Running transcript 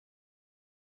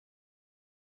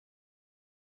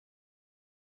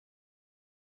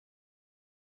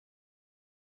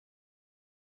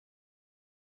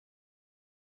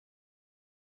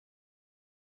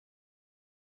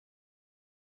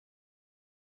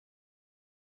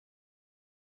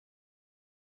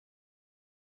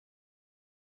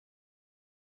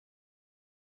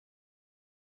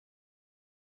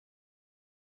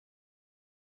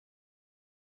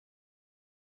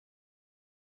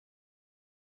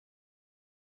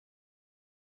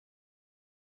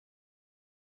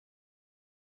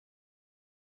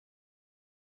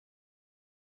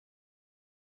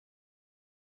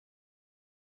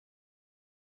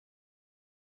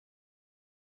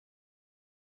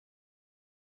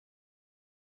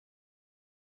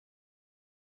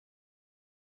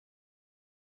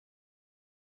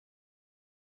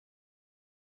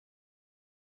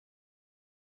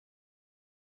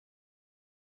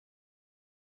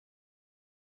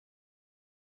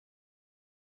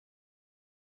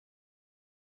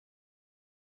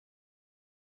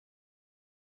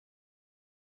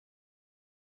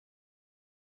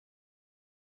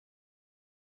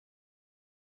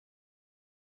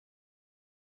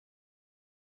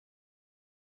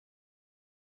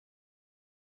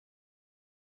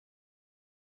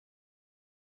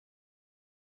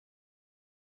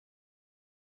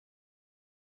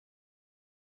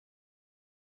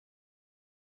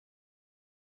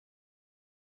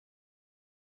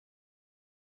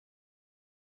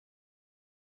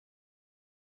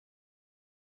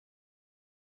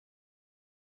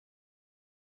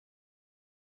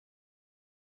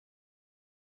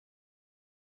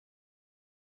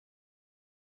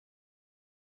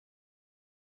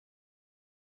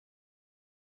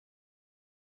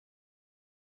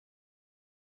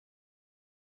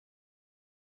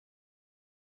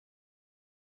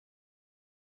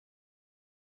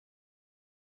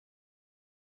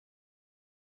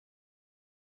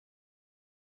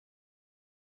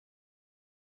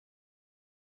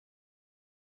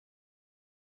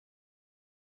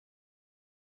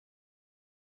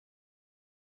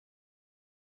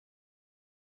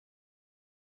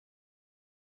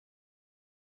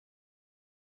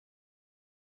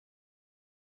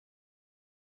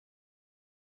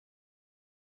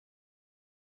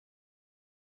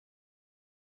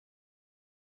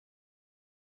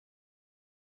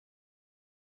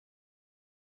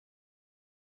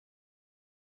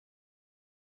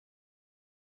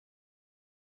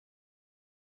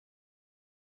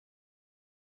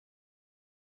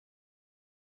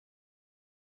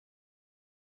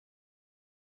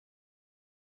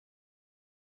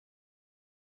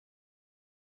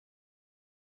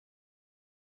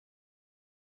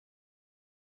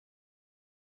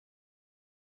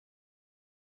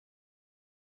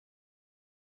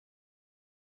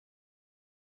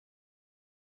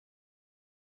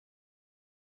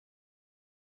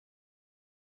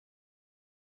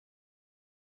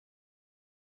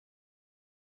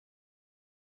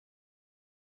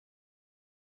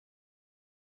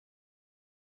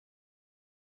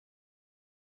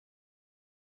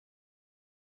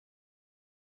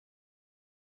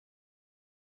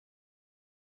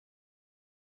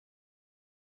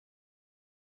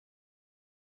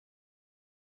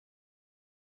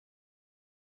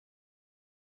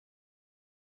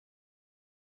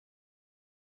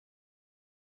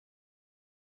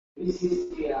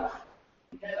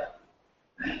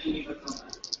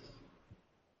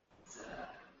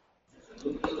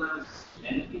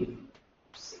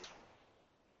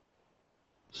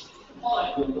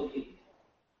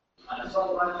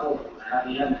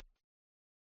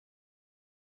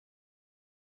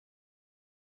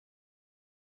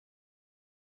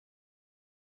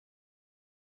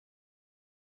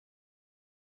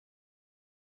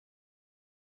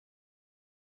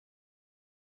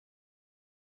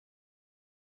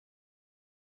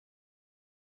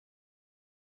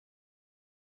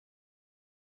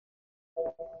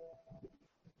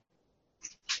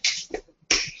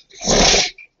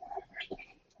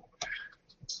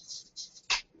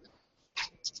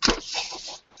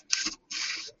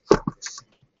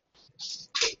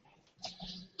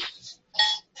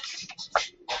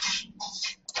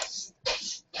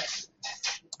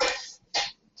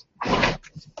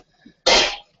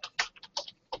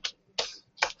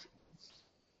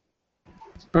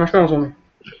நமஸ்காரம் சுவாமி.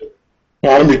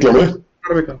 ஆரம்பிக்கலாமா?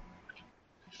 ஆரம்பிக்கலாம்.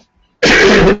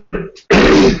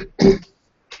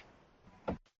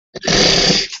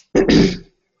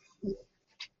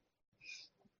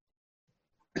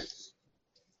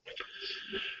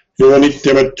 யோ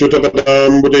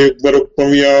நித்யமच्युतपदाम्बुजयुग्मरुक्मं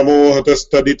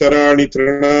व्यामोहतस्तदितराणि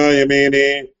तृणाय मेने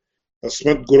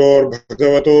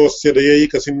अस्मद्गुरोर्भगवतोऽस्य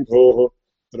दयैकसिन्धोः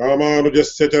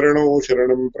रामानुजस्य चरणौ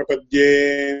शरणं प्रपद्ये.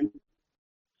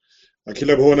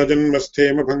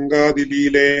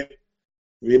 अखिलभुवनजन्मस्थेमभङ्गादिलीले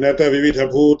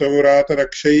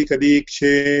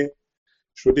विनतविविधभूतमुरातरक्षैकदीक्षे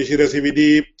श्रुतिशिरसि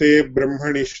विदीप्ते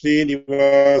ब्रह्मणि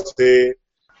श्रीनिवासे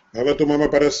भवतु मम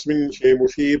परस्मिन्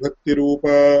शेमुषी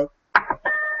भक्तिरूपा.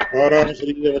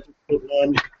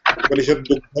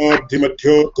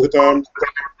 परिषद्दुग्धाब्धिमध्योद्धृतां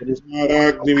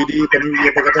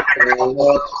संसाराग्निविदीतमव्यपगतप्राणां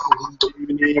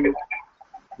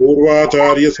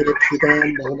पूर्वाचार्यसुरक्षितां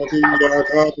बहुमतीं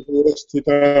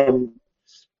याथातुपूरस्थिताम्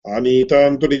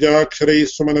आनीतां तु निजाक्षरैः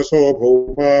सुमनसो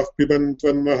भौमाः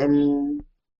पिबन्त्वन्वहम्.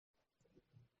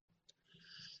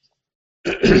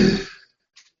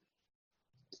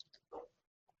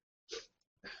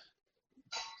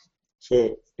 So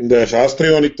இந்த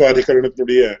சாஸ்திரயோனித்வ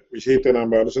அதிகரணத்தினுடைய விஷயத்தை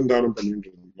நாம அனுசந்தானம் பண்ணிட்டு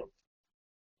இருந்தோம்.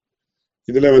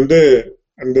 இதுல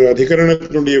அந்த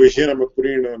அதிகரணத்தினுடைய விஷயம் நமக்கு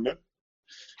புரியணும்னா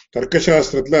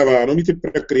தர்க்கசாஸ்திரத்துல அவ அனுமதி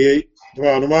பிரக்கிரியை அதுவா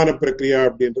அனுமான பிரக்கிரியா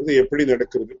அப்படின்றது எப்படி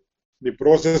நடக்கிறது, the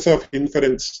process of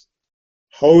inference,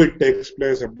 how it takes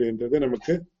place அப்படின்றது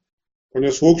நமக்கு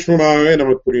கொஞ்சம் சூக்ஷ்மமாகவே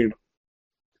நமக்கு புரியணும்.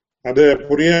 அது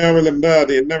புரியாமல் இருந்தா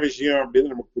அது என்ன விஷயம்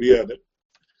அப்படின்னு நமக்கு புரியாது.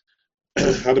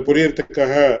 அது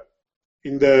புரியறதுக்காக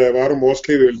இந்த வாரம்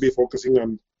mostly we will be focusing on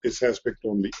this aspect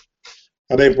only.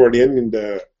 அதை போடியன் இந்த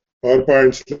பவர்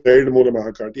பாயிண்ட் ஸ்லைடு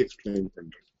மூலமாக காட்டி எக்ஸ்பிளைன்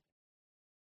பண்றேன்.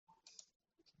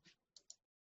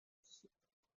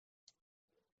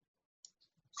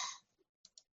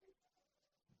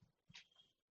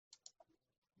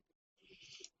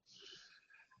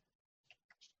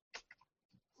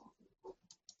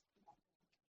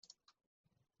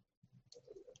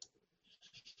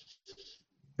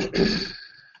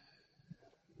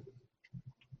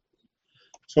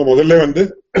 முதல்ல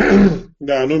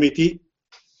இந்த அனுமதி,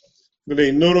 இதுல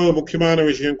இன்னொரு முக்கியமான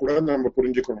விஷயம் கூட நம்ம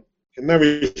புரிஞ்சுக்கணும். என்ன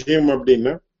விஷயம்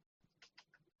அப்படின்னா,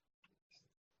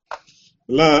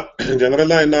 எல்லாம்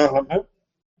ஜெனரலா என்ன ஆகும்னா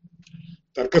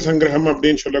தர்க்க சங்கிரகம்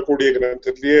அப்படின்னு சொல்லக்கூடிய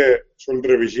கிரந்தத்திலேயே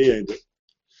சொல்ற விஷயம் இது.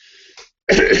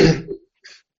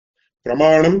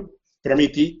 பிரமாணம்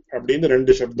பிரமிதி அப்படின்னு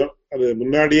ரெண்டு சப்தம், அது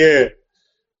முன்னாடியே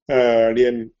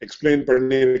எக்ஸ்பிளைன்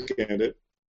பண்ணிருக்கேன். அது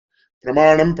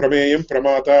பிரமாணம் பிரமேயம்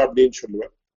பிரமாதா அப்படின்னு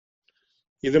சொல்லுவேன்.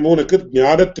 இது மூணுக்கு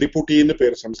ஞான திரிபுட்டின்னு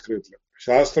பேர் சம்ஸ்கிருதத்துல.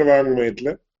 சாஸ்திர வாங்மயத்துல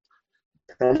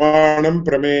பிரமாணம்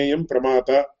பிரமேயம்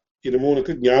பிரமாதா இது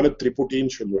மூணுக்கு ஞான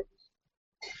திரிபுட்டின்னு சொல்லுவேன்.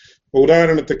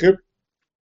 உதாரணத்துக்கு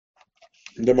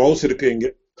இந்த மவுஸ் இருக்கு இங்க,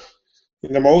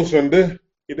 இந்த மவுஸ்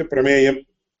இது பிரமேயம்,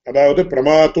 அதாவது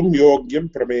பிரமாத்தும்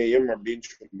யோக்கியம் பிரமேயம்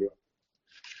அப்படின்னு சொல்லுவேன்.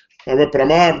 நம்ம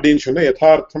பிரமா அப்படின்னு சொன்னா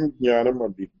யதார்த்தம் ஞானம்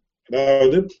அப்படின்னு,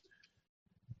 அதாவது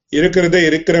இருக்கிறத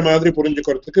இருக்கிற மாதிரி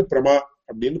புரிஞ்சுக்கிறதுக்கு பிரமா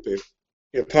அப்படின்னு பேர்.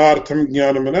 யதார்த்தம்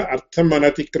ஞானம்னா அர்த்தம்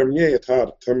அனதிக்கிரமிய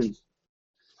யதார்த்தம்.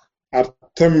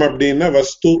 அர்த்தம் அப்படின்னா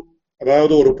வஸ்து,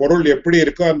 அதாவது ஒரு பொருள் எப்படி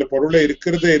இருக்கோ அந்த பொருளை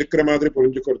இருக்கிறத இருக்கிற மாதிரி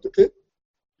புரிஞ்சுக்கிறதுக்கு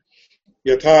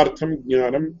யதார்த்தம்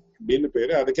ஞானம் அப்படின்னு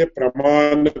பேரு. அதுக்கே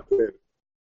பிரமான்னு பேரு.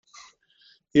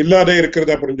 இல்லாத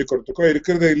இருக்கிறதா புரிஞ்சுக்கிறதுக்கோ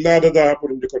இருக்கிறத இல்லாததா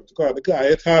புரிஞ்சுக்கிறதுக்கோ அதுக்கு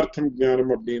அயதார்த்தம்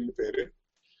ஞானம் அப்படின்னு பேரு.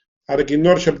 அதுக்கு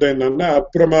இன்னொரு சப்தம் என்னன்னா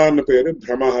அப்பிரமான்னு பேரு,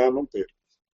 பிரமஹான்னு பேரு.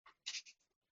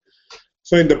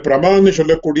 சோ இந்த பிரமான்னு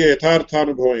சொல்லக்கூடிய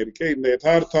யதார்த்தானுபவம் இருக்கே, இந்த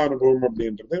யதார்த்தானுபவம்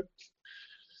அப்படின்றது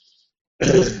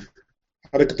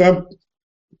அதுக்குதான்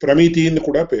பிரமித்தின்னு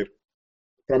கூட பேர்.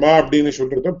 பிரமா அப்படின்னு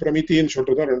சொல்றதும் பிரமித்தின்னு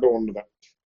சொல்றதும் ரெண்டும் ஒண்ணுதான்.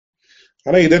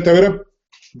 ஆனா இதை தவிர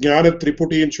ஞான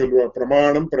திரிபுட்டின்னு சொல்லுவா,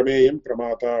 பிரமாணம் பிரமேயம்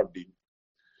பிரமாதா அப்படின்னு.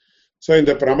 சோ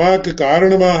இந்த பிரமாக்கு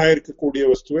காரணமாக இருக்கக்கூடிய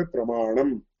வஸ்துவை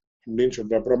பிரமாணம் அப்படின்னு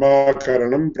சொல்றா.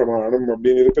 பிரமாகரணம் பிரமாணம்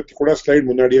அப்படின்னு இதை பத்தி கூட ஸ்லைட்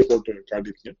முன்னாடியே போட்டு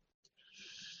காட்டியிருக்கேன்.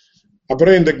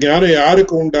 அப்புறம் இந்த ஞானம்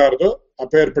யாருக்கு உண்டாருதோ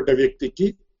அப்பேற்பட்ட வியக்திக்கு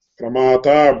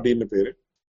பிரமாதா அப்படின்னு பேரு.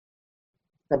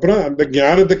 அப்புறம் அந்த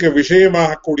ஞானத்துக்கு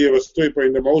விஷயமாக கூடிய வஸ்து, இப்ப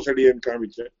இந்த மவுஸ் அடியன்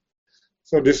காமிச்சேன்.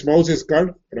 So this mouse is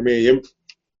called பிரமேயம்.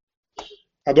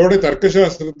 அதோட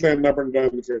தர்க்கசாஸ்திரத்துல என்ன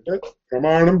பண்றாருன்னு கேட்ட,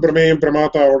 பிரமாணம் பிரமேயம்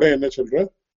பிரமாதாவோட என்ன சொல்ற,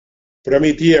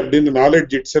 பிரமிதி அப்படின்னு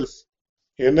நாலேஜ் இட் செல்ஃப்.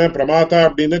 என்ன பிரமாதா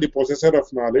அப்படின்னு தி பொசஸர்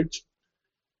ஆஃப் நாலேஜ்,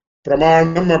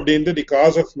 பிரமாணம் அப்படின்னு தி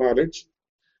காஸ் ஆஃப் நாலேஜ்,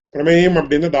 பிரமேயம்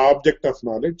அப்படின்னு தி ஆப்ஜெக்ட் ஆஃப்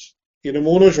நாலேஜ். இது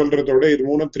மூணும் சொல்றதோட இது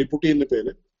மூணும் திரிபுட்டின்னு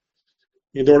பேரு.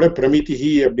 இதோட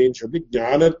பிரமிதிஹி அப்படின்னு சொல்லி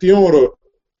ஞானத்தையும் ஒரு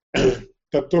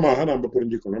தத்துவமாக நாம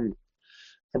புரிஞ்சுக்கணும்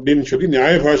அப்படின்னு சொல்லி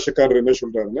நியாயபாஷ்யக்காரர் என்ன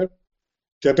சொல்றாருன்னா,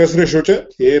 சதஸ்ரிஷுச்ச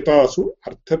ஏதாசு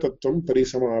அர்த்த தத்துவம்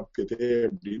பரிசமாப்பியதே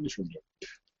அப்படின்னு சொல்றாரு.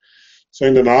 சோ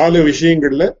இந்த 4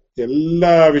 விஷயங்கள்ல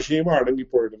எல்லா விஷயமும் அடங்கி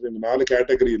போயிடுது இந்த 4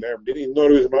 கேட்டகரியில அப்படின்னு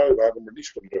இன்னொரு விதமா விவாகம் பண்ணி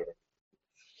சொல்றாரு.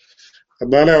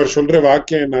 அதனால அவர் சொல்ற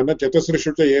வாக்கியம் என்னன்னா,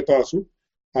 சதஸ்ரிஷுச்ச ஏதாசு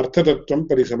அர்த்த தத்துவம்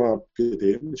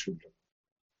பரிசமாப்பியதேன்னு சொல்றாரு.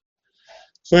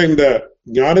 சோ இந்த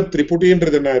ஞான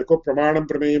திரிபுட்டின்றது என்ன இருக்கோ, பிரமாணம்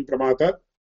பிரமேயம் பிரமாதா,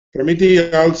 பிரமிதி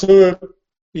ஆல்சோ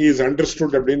இஸ்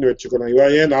அண்டர்ஸ்டுட் அப்படின்னு வச்சுக்கணும். இவ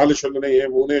ஏன் 4 சொல்லணும்,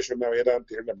 ஏன் 3 சொன்னா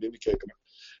வேதாந்திகள் அப்படின்னு கேட்கணும்.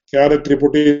 யாரு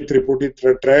திரிபுட்டி திரிபுட்டி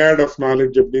ட்ரையாட் ஆஃப்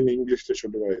நாலேஜ் அப்படின்னு இங்கிலீஷ்ல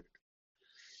சொல்லுவா.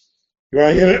 இவ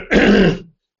ஏன்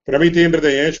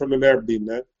பிரமிதின்றதை ஏன் சொல்லல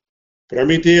அப்படின்னா,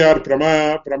 பிரமிதி ஆர்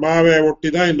பிரமாவை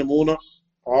ஒட்டிதான் இந்த 3,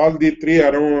 all the 3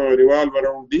 revolve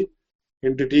around the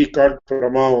entity called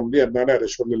prama only. அதனால அதை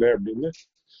சொல்லல அப்படின்னு,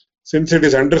 since it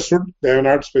is understood they have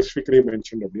not specifically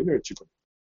mentioned அப்படின்னு வச்சுக்கணும்.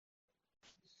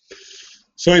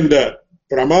 சோ இந்த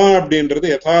பிரமா அப்படின்றது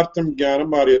யதார்த்தம்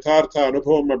ஞானம் ஆர் யதார்த்த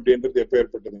அனுபவம் அப்படின்றது எப்ப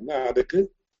ஏற்பட்டதுன்னா, அதுக்கு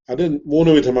அது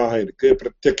 3 விதமாக இருக்கு.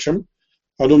 பிரத்யக்ஷம்,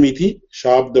 அனுமிதி,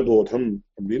 சாப்த போதம்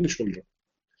அப்படின்னு சொல்றோம்.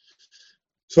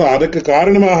 சோ அதுக்கு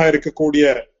காரணமாக இருக்கக்கூடிய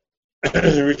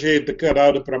விஷயத்துக்கு,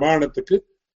 அதாவது பிரமாணத்துக்கு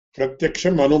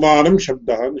பிரத்யக்ஷம், அனுமானம்,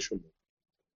 சப்தான்னு சொல்லுவோம்.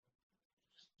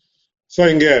 சோ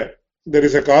இங்க there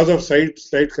is a cause of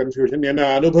slight confusion. ஏன்னா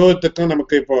அனுபவத்துக்கும்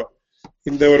நமக்கு இப்போ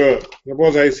இந்த ஒரு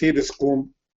suppose I see this comb,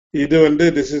 இது வந்து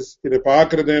இதை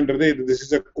பாக்குறதுன்றது this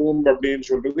is a comb அப்படின்னு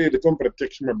சொல்றது, இதுக்கும்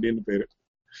பிரத்யக்ஷம் அப்படின்னு பேரு.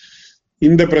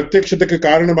 இந்த பிரத்யக்ஷத்துக்கு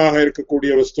காரணமாக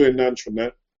இருக்கக்கூடிய வஸ்து என்னன்னு சொன்ன,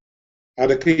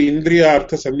 அதுக்கு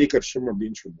இந்திரியார்த்த சன்னிகர்ஷம்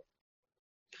அப்படின்னு சொல்லுவோம்.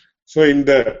 சோ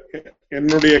இந்த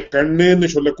என்னுடைய கண்ணுன்னு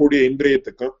சொல்லக்கூடிய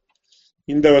இந்திரியத்துக்கும்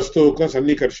இந்த வஸ்துவுக்கும்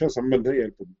சன்னிகர்ஷம் சம்பந்தம்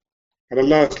ஏற்படும்.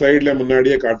 அதெல்லாம் ஸ்லைட்ல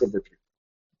முன்னாடியே காட்டப்பட்டிருக்கு.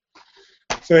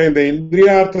 சோ இந்த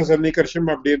இந்திரியார்த்த சன்னிகர்ஷம்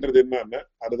அப்படின்றது என்னன்னா,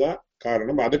 அதுதான்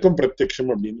காரணம். அதுக்கும் பிரத்யக்ஷம்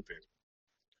அப்படின்னு பேரு.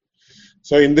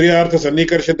 சோ இந்திரியார்த்த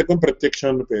சன்னிகர்ஷத்துக்கும்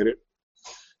பிரத்யக்ஷம்னு பேரு.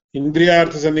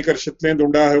 இந்திரியார்த்த சன்னிகர்ஷத்திலேருந்து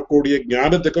உண்டாகக்கூடிய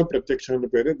ஞானத்துக்கும்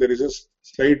பிரத்யக்ஷம்னு பேரு. there is a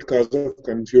slight cause of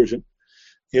confusion.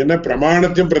 ஏன்னா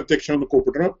பிரமாணத்தையும் பிரத்யக்ஷம்னு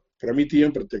கூப்பிடுறோம்,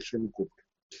 பிரமிதியும் பிரத்யக்ஷம்னு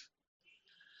கூப்பிடுறோம்.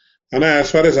 ஆனா as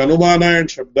far as அனுமானா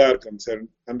and Saptah R concern,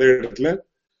 அந்த இடத்துல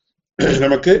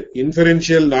நமக்கு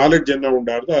இன்ஃபரன்ஷியல் நாலேஜ் என்ன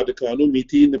உண்டாருதோ அதுக்கு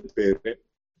அனுமிதின்னு பேரு.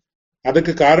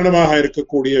 அதுக்கு காரணமாக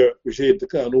இருக்கக்கூடிய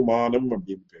விஷயத்துக்கு அனுமானம்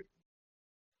அப்படின்னு பேரு.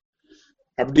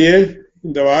 அப்படியே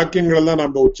இந்த வாக்கியங்கள் எல்லாம்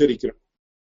நம்ம உச்சரிக்கிறோம்.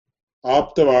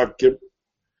 ஆப்த வாக்கியம்,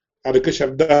 அதுக்கு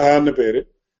சப்தான்னு பேரு.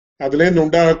 அதுல இருந்து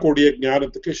உண்டாகக்கூடிய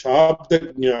ஞானத்துக்கு சாப்த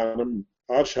ஞானம்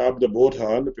ஆர் சாப்த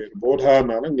போதான்னு பேரு.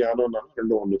 போதானாலும் ஞானம்னாலும்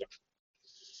ரெண்டும் ஒண்ணுதான்.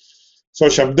 சோ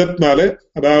சப்தத்தினால,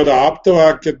 அதாவது ஆப்த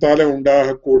வாக்கியத்தால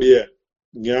உண்டாகக்கூடிய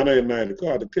ஞானம் என்ன இருக்கோ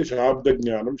அதுக்கு சாப்த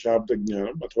ஞானம், சாப்த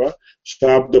ஞானம் அதுவா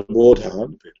சாப்த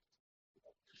போதான்னு பேரு.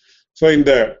 சோ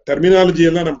இந்த டெர்மினாலஜி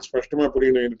எல்லாம் நமக்கு ஸ்பஷ்டமா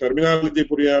புரியணும். இந்த டெர்மினாலஜி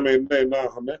புரியாம என்ன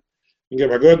ஆகும்னா, இங்க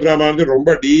பகவத் ராமானந்தர்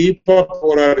ரொம்ப டீப்பா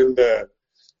போறாரு. இந்த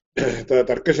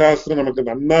தர்க்கசாஸ்திரம் நமக்கு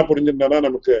நன்னா புரிஞ்சிருந்தாதான்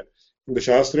நமக்கு இந்த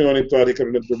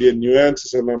சாஸ்திரவானித்வாதிகரணத்துடைய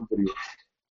நியூயான்சஸ் எல்லாம் புரியும்.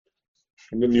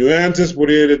 அந்த நியூயான்சஸ்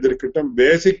புரியறது இருக்கட்டும்,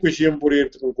 பேசிக் விஷயம்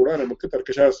புரியறதுக்கும் கூட நமக்கு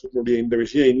தர்க்கசாஸ்திரத்தினுடைய இந்த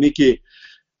விஷயம், இன்னைக்கு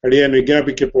அடியான்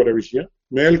விஞ்ஞாபிக்க போற விஷயம்,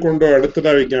 மேல்கொண்டு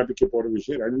அடுத்ததா விஞ்ஞாபிக்க போற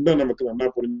விஷயம், ரெண்டும் நமக்கு நல்லா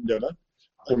புரிஞ்சாதான்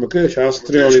நமக்கு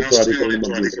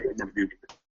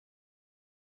சாஸ்திரவானித்வாதிகரணம்.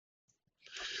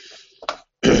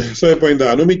 சோ இப்போ இந்த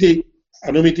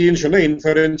அனுமிதின்னு சொன்னா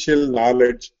இன்ஃபரன்ஷியல்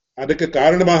நாலேஜ், அதுக்கு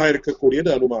காரணமாக இருக்கக்கூடியது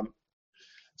அனுமானம்.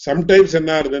 சம்டைம்ஸ் என்ன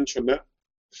ஆகுதுன்னு சொன்னா,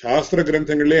 சாஸ்திர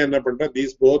கிரந்தங்களே என்ன பண்றா,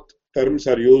 these both terms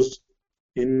are used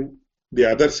in the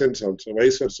other sense also,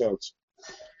 vice versa also.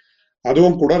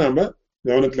 அதுவும் கூட நம்ம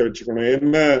கவனத்துல வச்சுக்கணும்.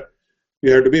 என்ன, we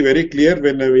have to be very clear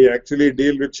when we actually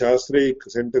deal with shastric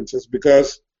sentences, because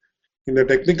இந்த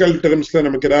டெக்னிக்கல் டெர்ம்ஸ்ல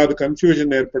நமக்கு ஏதாவது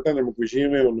கன்ஃபியூஷன் ஏற்பட்டா நமக்கு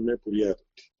விஷயமே ஒண்ணுமே புரியாது.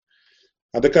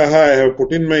 அதுக்காக I have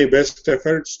put in my best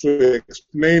efforts to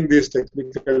explain these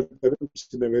technical terms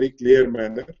in a very clear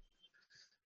manner.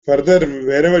 Further,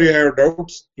 wherever you have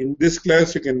doubts in this class,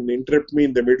 you can interrupt me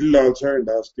in the middle also and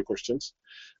ask the questions.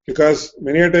 Because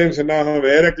many times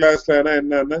வேற கிளாஸ்ல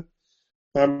என்னன்னா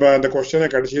நம்ம அந்த கொஸ்டினை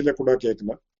கடைசியில கூட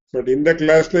கேட்கலாம். But in the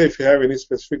class, if you have any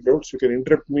specific doubts, you can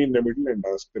interrupt me in the middle and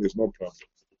ask. There is no problem.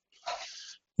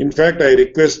 In fact, I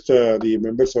request the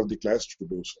members of the class to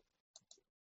do so.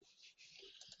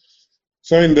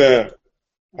 So, in the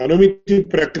Anumiti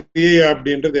Prakriya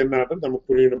அப்படின்றது என்னன்னா நமக்கு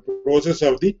புரியணும். Process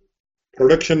of the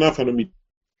production of Anumiti.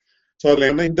 So,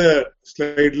 இந்த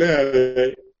ஸ்லைட்ல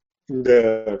இந்த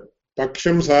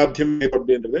பக்ஷம் சாத்தியம்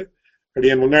அப்படின்றது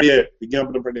அடியன் முன்னாடியே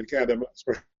விஞ்ஞாபனம் பண்ணியிருக்கேன். அதை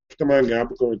ஸ்பஷ்டமா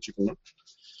ஞாபகம் வச்சுக்கணும்.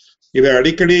 இது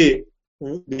அடிக்கடி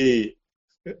the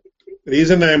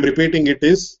reason I am repeating it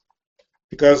is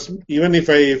because even if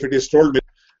it is told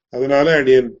அதனால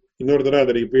அடியன் இன்னொரு தடவை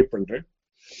அதை ரிப்பீட் பண்றேன்.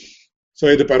 ஸோ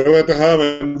இது பர்வதா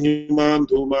வன்ஹிமான்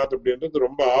தூமாத் அப்படின்றது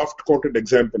ரொம்ப ஆஃப்ட் கோட்டட்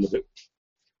எக்ஸாம்பிள் இது.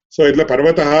 ஸோ இதுல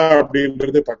பர்வதா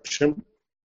அப்படின்றது பக்ஷம்,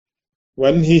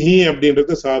 வன்ஹிஹி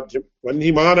அப்படின்றது சாத்தியம்,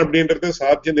 வன்ஹிமான் அப்படின்றது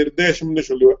சாத்திய நிர்தேசம்னு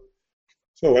சொல்லுவேன்.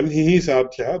 ஸோ வன்ஹிஹி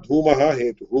சாத்தியா தூமஹா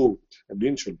ஹேது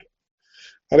அப்படின்னு சொல்றேன்.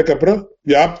 அதுக்கப்புறம்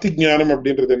வியாப்தி ஞானம்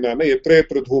அப்படின்றது என்னன்னா எத்திர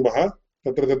எத்திர தூமஹா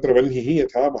தத்திர தத்திர வன்ஹிஹி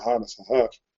யதா மகானசஹா.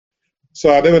 ஸோ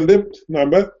அதை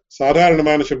நாம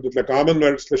சாதாரணமான சப்தத்துல காமன்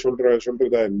வேர்ட்ஸ்ல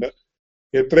சொல்றதா என்ன,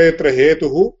 எத்திர எத்திர ஹேது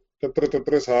தத்திர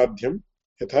தத்திர சாத்தியம்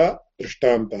யதா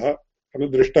திருஷ்டாந்தா, அது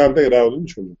திருஷ்டாந்தம்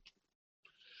ஏதாவதுன்னு சொல்லுவோம்.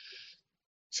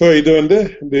 ஸோ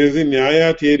இது நியாயா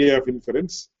தியரி ஆஃப்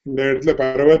இன்ஃபரன்ஸ். இந்த இடத்துல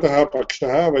பர்வதா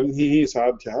பக்ஷா வன்ஹிஹி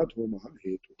சாத்தியா தூமஹா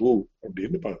ஹேது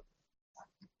அப்படின்னு பாருங்க.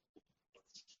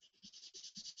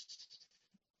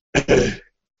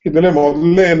 இதுல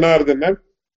முதல்ல என்ன ஆகுதுன்னா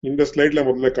இந்த ஸ்லைட்ல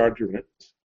முதல்ல காட்டிடுறேன்.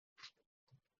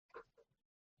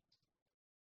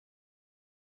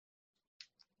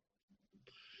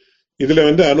 இதுல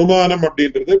அனுமானம்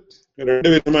அப்படின்றது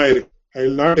ரெண்டு விதமா இருக்கு. I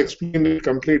will not explain it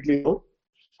completely now.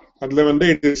 அதுல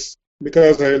it is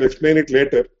because I will explain it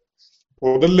later.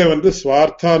 முதல்ல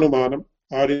ஸ்வார்த்தானுமானம்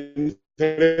or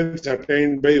inference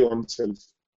attained by oneself.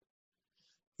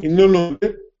 இன்னொன்னு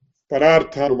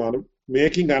பரார்த்தானுமானம்,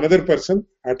 making another person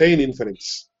attain inference.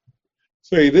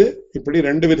 So இது இப்படி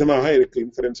ரெண்டு விதமாக இருக்கு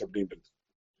இன்ஃபரன்ஸ் அப்படின்றது.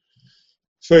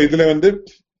 சோ இதுல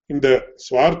இந்த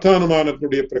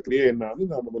ஸ்வார்த்தானுமானத்துடைய பிரக்ரியை என்னன்னு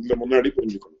நாம முன்னாடி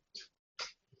புரிஞ்சுக்கணும்.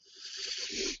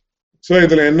 சோ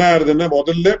இதுல என்ன ஆகுதுன்னா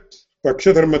முதல்ல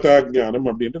பக்ஷதர்மதா ஞானம்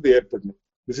அப்படின்றது ஏற்படணும்.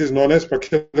 திஸ் இஸ் நோன் as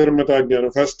பக்ஷதர்மதா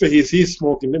ஞானம். First he sees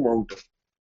smoke in the mountain.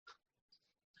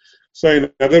 So in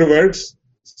other words,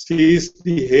 sees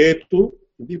the hetu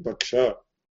in the paksha.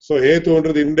 So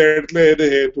hetuன்றது இந்த இடத்துல எது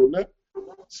ஹேத்துன்னா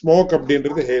ஸ்மோக்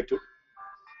அப்படின்றது ஹேத்து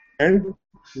அண்ட்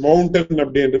மவுண்டன்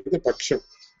அப்படின்றது பக்ஷம்.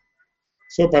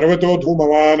 சோ பர்வதோ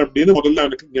தூமவான் அப்படின்னு முதல்ல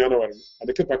அவனுக்கு ஞானம் வரணும்.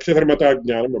 அதுக்கு பக்ஷதர்மதா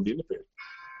ஞானம் அப்படின்னு பேர்.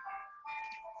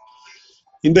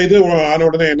 இந்த இது ஆன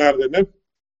உடனே என்ன ஆகுதுன்னா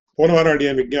போன வாரம்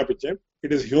அடியான் விஞ்ஞாபிச்சேன்.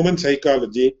 It is human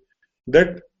psychology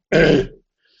that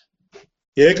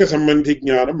ஏக சம்பந்தி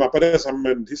ஞானம் அபர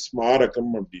சம்பந்தி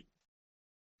ஸ்மாரகம் அப்படின்னு.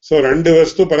 சோ ரெண்டு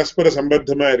வஸ்து பரஸ்பர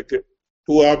சம்பந்தமா இருக்கு.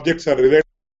 Two objects R related.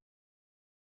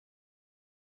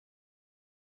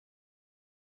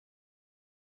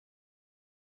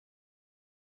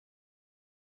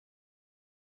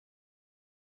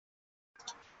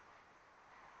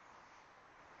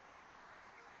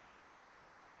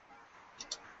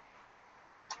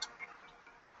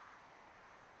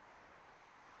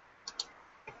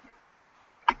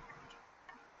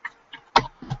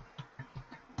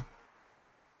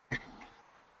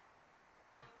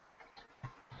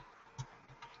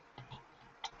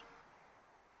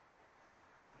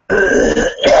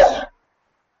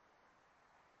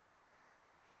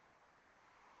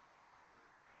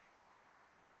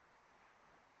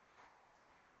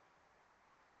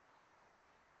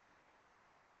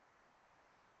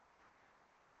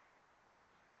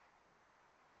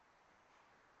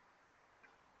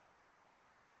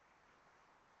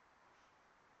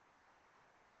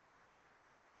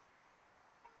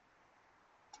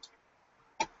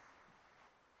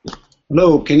 Hello,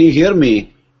 can you hear me?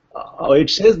 It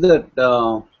says that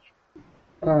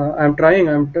I'm trying.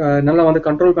 நல்லா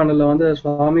கண்ட்ரோல் பேனல்ல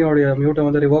சுவாமியோட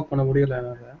மியூட்டை ரிவோக் பண்ண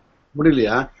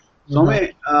முடியலையா? சுவாமி,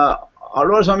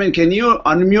 Alvar Swami, can you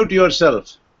unmute yourself?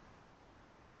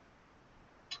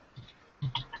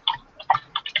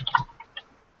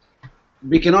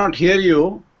 We cannot hear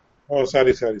you. Oh,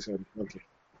 sorry. Okay.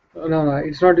 No,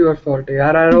 it's not your fault.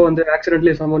 யாரோ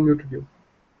accidentally someone muted you.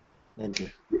 Okay.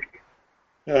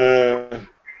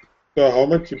 So how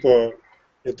much இப்போ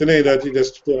எத்தனை இதாச்சு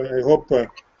just I hope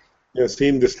you have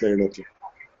seen this slide. Okay.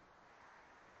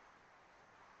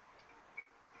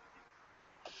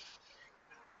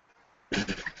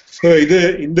 So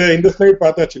இந்த slide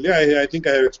பார்த்தாச்சு இல்லையா? I think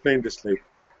I have explained this slide.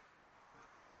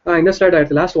 இந்த slide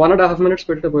ஆயிடுச்சு. Last 1.5 minutes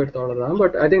விட்டு போயிடுது அவ்வளவுதான்.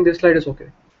 But I think this slide is okay.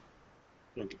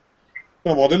 Okay.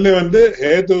 So முதல்ல வந்து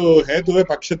ஹேதுவை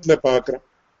பட்சத்துல பார்க்கறோம்.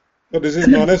 So this is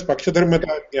known as paksha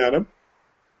dharmata jnanam.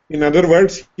 In other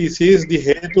words, he sees the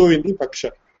hetu in the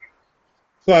paksha.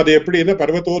 So அது எப்படின்னா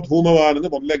பர்வதோ தூமவானது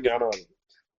முதல்ல ஞானம் ஆகுது.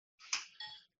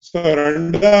 ஸோ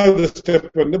ரெண்டாவது ஸ்டெப்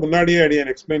வந்து முன்னாடியே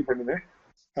நான் எக்ஸ்பிளைன் பண்ணினேன்.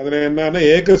 அதுல என்னன்னா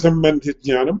ஏக சம்பந்தி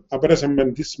ஞானம் அபர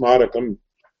சம்பந்தி ஸ்மாரகம்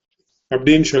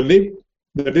அப்படின்னு சொல்லி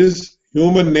தட் இஸ்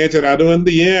ஹியூமன் நேச்சர். அது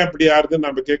வந்து ஏன் அப்படி ஆறுதுன்னு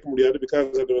நம்ம கேட்க முடியாது.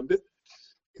 பிகாஸ் அது வந்து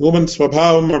ஹியூமன்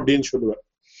ஸ்வபாவம் அப்படின்னு சொல்லுவார்.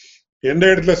 எந்த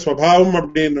இடத்துல ஸ்வபாவம்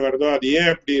அப்படின்னு வருதோ அது ஏன்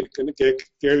அப்படி இருக்குன்னு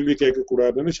கேள்வி கேட்க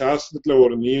கூடாதுன்னு சாஸ்திரத்துல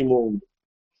ஒரு நியமம் உண்டு.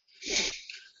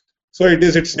 So it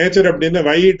is its nature அப்படின்னா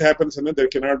why it happens and there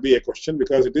cannot be a question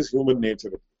because it is human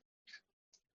nature.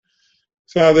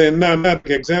 So அது என்னன்னா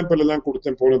அதுக்கு எக்ஸாம்பிள் எல்லாம்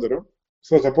கொடுத்தேன் போன தரம்.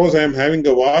 So suppose I am having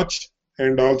a watch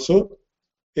and also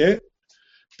a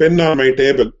pen on my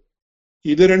table.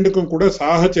 இது ரெண்டுக்கும் கூட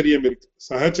சாஹச்சரியம் இருக்கு.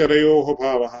 சஹச்சரயோஹ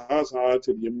பாவஹ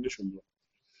சாஹச்சரியம்னு சொல்லுவோம்.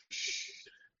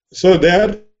 So they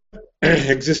are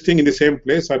existing in the same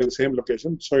place or in the same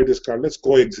location. So it is called as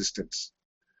coexistence.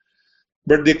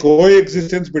 But the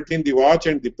coexistence between the watch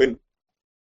and the pen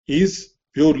is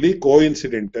purely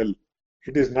coincidental.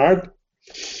 It is not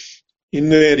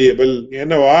invariable.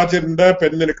 ஏன்னா watch இருந்தா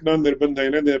pen இருக்கணும் நிர்பந்தம்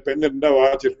இல்லை, pen இருந்தா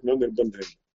watch இருக்கணும் நிர்பந்தம்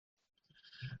இல்லை.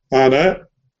 ஆனா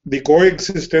the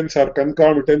coexistence or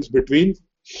concomitance between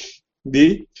the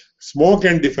smoke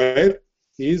and the fire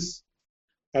is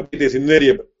it is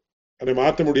invariable. அதை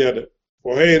மாற்ற முடியாது.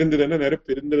 புகை இருந்ததுன்னா நெருப்பு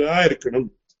இருந்துதான் இருக்கணும்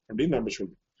அப்படின்னு நம்ம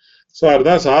சொல்றோம். சோ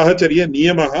அதுதான் சாஹச்சரிய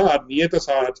நியமஹா நியத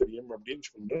சாஹச்சரியம் அப்படின்னு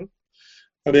சொல்றோம்.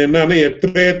 அது என்னன்னா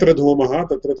எத்திர தூமஹா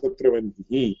தத்ர தத்ர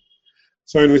வன்ஹி.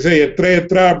 சோ எத்திர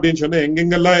எத்திர அப்படின்னு சொன்னா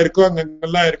எங்கெங்கெல்லாம் இருக்கோ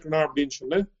அங்கெங்கெல்லாம் இருக்கணும் அப்படின்னு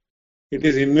சொன்னா it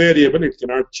is invariable, it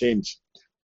cannot change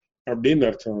அப்படின்னு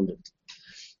அர்த்தம் வந்து.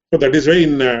 So that is why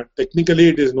in technically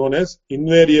it is known as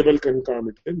invariable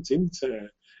concomitance in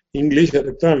English.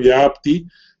 அதுதான் வியாப்தி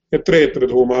எத்திர எத்திர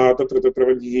தூமஹா தத்ர தத்ர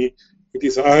வன்ஹி இது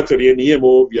சாஹச்சரிய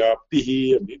நியமோ வியாப்திஹி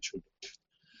அப்படின்னு சொல்றோம்.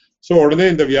 சோ உடனே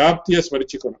இந்த வியாப்தியை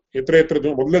ஸ்மரிச்சுக்கணும். எத்திர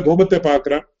முதல்ல தூமத்தை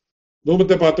பார்க்கறான்.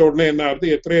 தூமத்தை பார்த்த உடனே என்ன ஆகுது?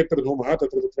 எத்திர தூமஹா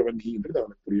தத்ர தத்ர வன்ஹின்றது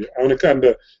அவனுக்கு புரியும். அவனுக்கு அந்த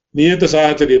நியத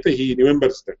சாஹச்சரியத்தை he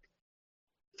remembers that.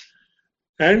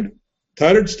 And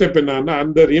third step என்னன்னா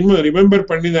அந்த ரிமெம்பர்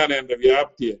பண்ணிதானே அந்த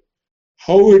வியாப்தியை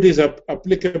how it is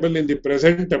applicable in the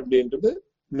present அப்படின்றது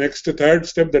next third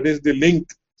step, that is the link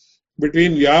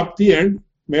between வியாப்தி and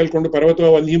மேல்கொண்டு பர்வதோ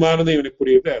வன்ஹிமானது இவனுக்கு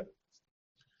புரியுது. அது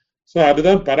சோ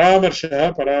அதுதான்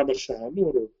பராமர்ஷான்னு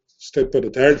ஒரு ஸ்டெப். அது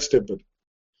தேர்ட் ஸ்டெப்.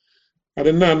 அது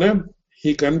என்னன்னா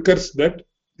he concurs that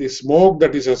the smoke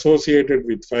that is associated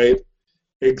with fire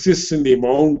exists in the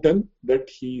mountain that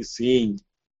he is seeing.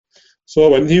 So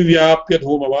vanhi vyapya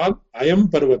dhumavad ayam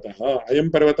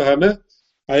parvatah na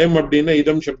ayam அப்படின்னா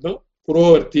இதம் சப்தம்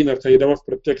புரோவர்த்தின்னு அர்த்தம். இதம் ஆஃப்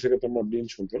பிரத்யக்ஷகதம்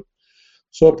அப்படின்னு சொல்றோம்.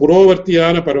 சோ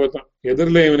புரோவர்த்தியான பர்வதம்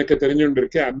எதிரில் இவனுக்கு தெரிஞ்சுட்டு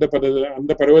இருக்கு.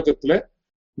 அந்த பர்வதத்துல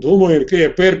தூமம் இருக்கு.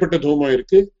 எப்பேற்பட்ட தூமம்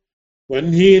இருக்கு?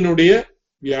 வன்ஹியினுடைய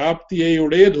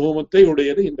வியாப்தியுடைய தூமத்தை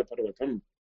உடையது இந்த பர்வதம்.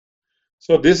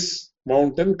 So this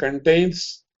mountain contains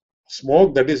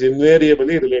smoke that is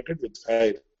invariably related with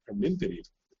fire அப்படின்னு தெரியுது.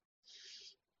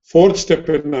 Fourth step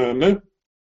என்னன்னா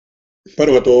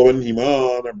பர்வதோ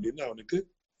வன்ஹிமான் அப்படின்னு அவனுக்கு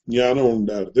ஞானம்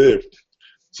உண்டாருது.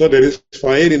 So there is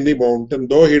fire in the mountain,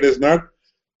 though he does not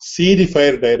see the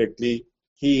fire directly,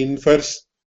 he infers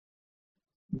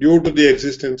due to the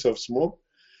existence of smoke.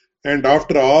 And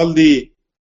after all the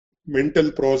mental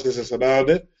processes,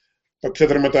 அதாவது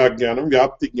பக்ஷதர்மதா ஞானம்,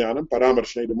 வியாப்தி ஞானம்,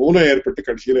 பராமர்ஷம், இது மூணு ஏற்பட்டு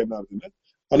கடைசியில் என்ன ஆகுதுன்னா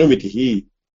அனுமிதிஹி,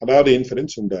 அதாவது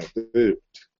இன்ஃபரன்ஸ் உண்டாகுது.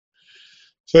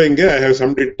 சோ இங்க I have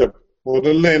summed it up.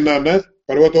 முதல்ல என்னன்னா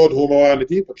பர்வதோ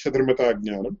தூமவானிதி பக்ஷதர்மதா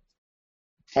ஞானம்.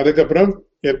 அதுக்கப்புறம்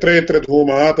எத்திர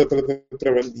தூமா தத்ர தத்ர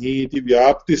வன்ஹி இது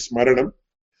வியாப்தி ஸ்மரணம்,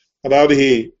 அதாவது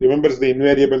he remembers the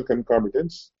invariable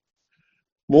concomitance.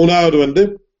 மூணாவது வந்து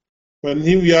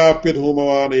வன்ஹி வியாப்ய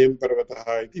தூமவானயம் பர்வதஹ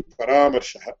இது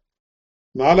பராமர்ஷஹ.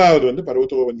 நாலாவது வந்து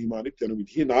பர்வதோ வன்ஹிமானி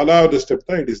அனுமிதி. நாலாவது ஸ்டெப்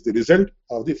தான் it is the result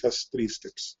of the first three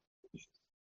steps.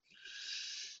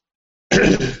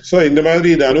 So இந்த மாதிரி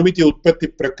இது அனுமிதி உற்பத்தி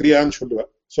பிரக்ரியான்னு சொல்லுவா.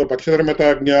 சோ பக்ஷதர்மதா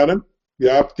ஞானம்,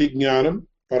 வியாப்தி ஞானம்,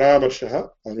 பராமர்ஷஹ,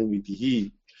 அனுமிதிஹி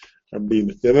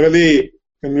அப்படின்னு. Generally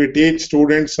when we teach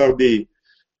students of the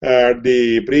at the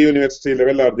pre-university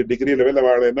level or the degree level,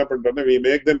 அவளை என்ன பண்றோம்னா we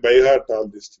make them by heart all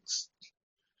these things.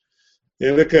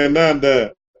 எதுக்கு என்ன அந்த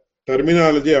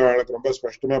terminology அவங்களுக்கு ரொம்ப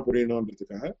ஸ்பஷ்டமா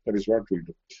புரியணும்ன்றதுக்காக that is what we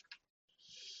do.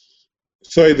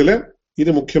 So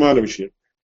இது முக்கியமான விஷயம்.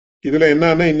 இதுல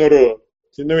என்னன்னா இன்னொரு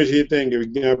சின்ன விஷயத்தை இங்க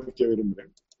விஞ்ஞாபிக்க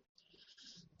விரும்புறேன்.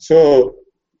 So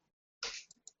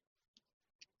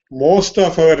most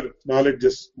of our knowledge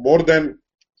is more than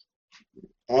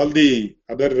all the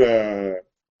other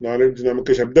knowledge.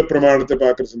 நமக்கு சப்த பிரமாணத்தை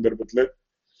பார்க்கிற சந்தர்ப்பத்துல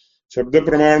சப்த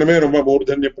பிரமாணமே ரொம்ப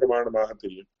மூர்தன்ய பிரமாணமாக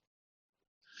தெரியும்.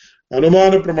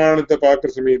 அனுமான பிரமாணத்தை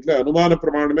பார்க்கிற சமயத்துல அனுமான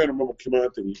பிரமாணமே ரொம்ப முக்கியமாக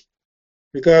தெரியும்.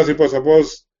 பிகாஸ் இப்போ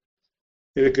சப்போஸ்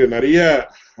இதுக்கு நிறைய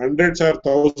hundreds or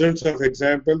thousands of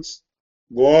examples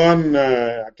go on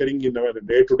occurring in our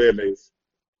day to day life.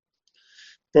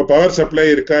 இப்போ பவர் சப்ளை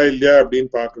இருக்கா இல்லையா அப்படின்னு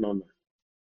பார்க்கணும்னா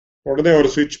உடனே ஒரு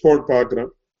சுவிட்ச் போர்ட்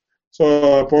பார்க்குறோம். ஸோ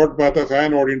போர்ட் பார்த்தா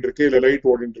ஃபேன் ஓடிட்டு இருக்கு இல்லை லைட்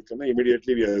ஓடிட்டு இருக்குன்னா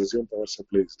immediately we assume power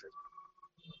supply is there.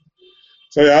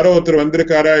 So யாரோ ஒருத்தர்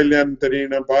வந்திருக்காரா இல்லையான்னு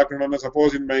தெரியும் நான் பார்க்கணும்னா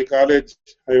suppose in my college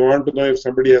I want to know if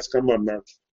somebody has come or not.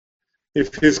 If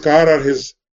his car or his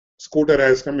scooter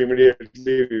has come,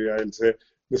 immediately I'll say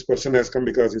this person has come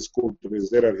because his scooter is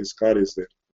there or his car is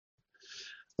there.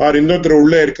 Or இன்னொருத்தர்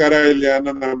உள்ள இருக்காரா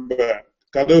இல்லையான்னு நம்ம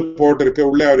கதவு போட்டிருக்க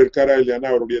உள்ள அவர் இருக்காரா இல்லையானா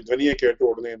அவருடைய துவனியை கேட்டு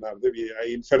உடனே என்ன ஆகுது I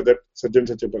infer that such and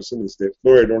such a person is there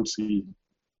though I don't see.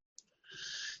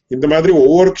 இந்த மாதிரி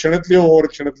ஒவ்வொரு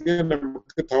க்ஷணத்திலையும்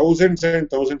நமக்கு thousands and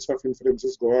thousands of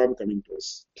inferences go on coming to us.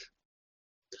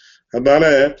 அதனால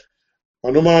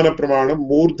அனுமான பிரமாணம்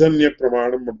மூர்தன்ய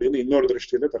பிரமாணம் அப்படின்னு இன்னொரு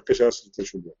திருஷ்டியில தர்க்கசாஸ்திரத்தை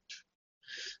சொல்லுவோம்.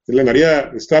 இதுல நிறைய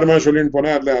விஸ்தாரமா சொல்லின்னு போனா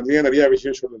அதுலயே நிறைய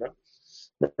விஷயம் சொல்லலாம்.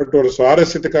 பட் ஒரு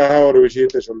சுவாரஸ்யத்துக்காக ஒரு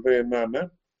விஷயத்தை சொல்றேன். என்னன்னா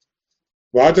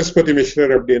வாசஸ்பதி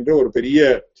மிஸ்ரர் அப்படின்ற ஒரு பெரிய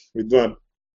வித்வான்.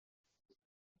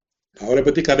 அவரை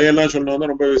பத்தி கதையெல்லாம்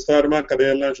சொல்லணும்னா ரொம்ப விஸ்தாரமா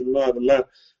கதையெல்லாம் சொல்லணும். அதெல்லாம்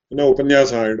இன்னும்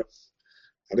உபன்யாசம் ஆயிடும்.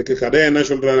 அதுக்கு கதை என்ன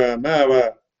சொல்றாருன்னா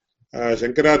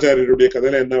சங்கராச்சாரியருடைய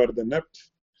கதையில என்ன வருதுன்னா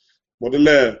முதல்ல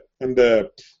அந்த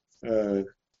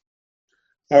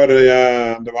அவர்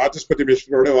அந்த வாசஸ்பதி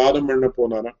மிஸ்ரரோட வாதம் பண்ண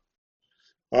போனாராம்.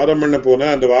 வாதம் பண்ண போனா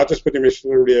அந்த வாசஸ்பதி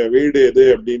மிஸ்ரருடைய வீடு எது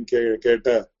அப்படின்னு கேட்ட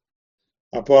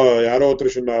அப்போ யாரோ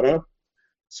ஒருத்தர் சொன்னாராம்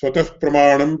ஸ்வதः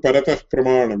பிரமாணம் பரதः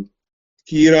பிரமாணம்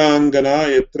கீராங்கனா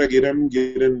எத்திர கிரம்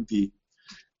கிரந்தி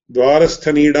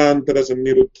துவாரஸ்த நீடாந்தர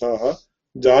சந்நிருத்தாக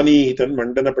ஜானீஹிதன்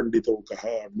மண்டன பண்டிதோகா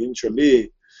அப்படின்னு சொல்லி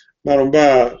நான் ரொம்ப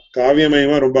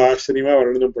காவியமயமா ரொம்ப ஆச்சரியமா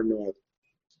வர்ணனம் பண்ணுவார்.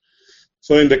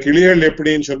 சோ இந்த கிளிகள்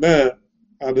எப்படின்னு சொன்னா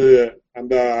அது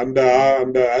அந்த அந்த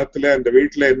அந்த ஆத்துல அந்த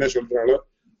வீட்டுல என்ன சொல்றாளோ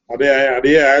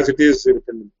அதே ஆஸ் இட் இஸ்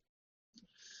இருக்கு.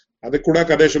 அது கூட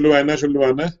கதை சொல்லுவா. என்ன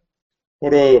சொல்லுவான்னா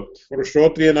ஒரு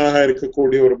ஸ்ரோத்ரியனாக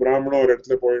இருக்கக்கூடிய ஒரு பிராமணன் ஒரு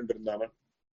இடத்துல போயிட்டு இருந்தானா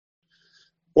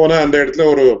போனா அந்த இடத்துல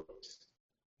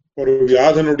ஒரு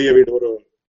வியாதனுடைய வீடு ஒரு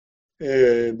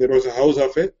there was a house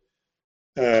of a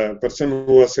person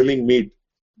who was selling meat.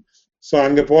 So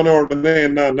அங்க போன உடனே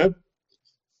என்னன்னா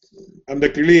அந்த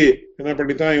கிளி என்ன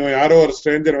பண்ணித்தான் இவன் யாரோ ஒரு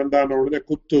ஸ்ட்ரேஞ்சர் வந்தான உடனே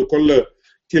கொல்லு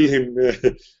கில் ஹிம்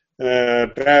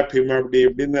ட்ராப் ஹிம் அப்படி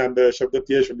இப்படின்னு அந்த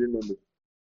சப்தத்தையே சொல்லிட்டு வந்தது.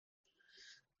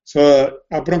 சோ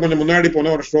அப்புறம் கொஞ்சம் முன்னாடி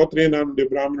போன ஒரு ஸ்ரோத்ரியனுடைய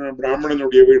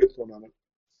பிராமணனுடைய வீடு போனான.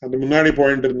 அந்த முன்னாடி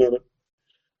போயிட்டு இருந்தானு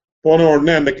போன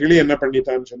உடனே அந்த கிளி என்ன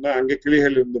பண்ணித்தான்னு சொன்னா அங்க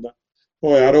கிளிகள் இருந்துதான்.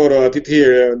 யாரோ ஒரு அதிதி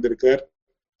வந்திருக்கார்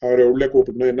அவரை உள்ளே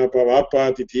கூப்பிடணும். என்னப்பா வாப்பா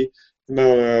அதிதி என்ன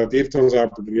தீர்த்தம்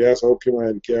சாப்பிடுறியா சௌக்கியமா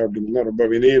இருக்கியா அப்படின்னா ரொம்ப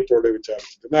வினயத்தோட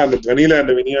விசாரிச்சுன்னா அந்த துவனியில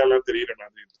அந்த வினயெல்லாம் தெரியுற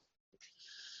மாதிரி.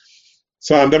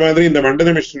 சோ அந்த மாதிரி இந்த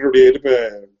மண்டன மிஸ்ரருடைய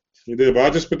இது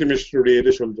வாசஸ்பதி மிஸ்ரருடைய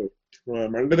இது சொல்றது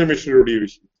மண்டன மிஸ்ரருடைய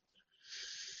விஷயம்.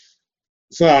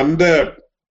 சோ அந்த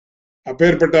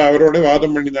அப்பேற்பட்ட அவரோட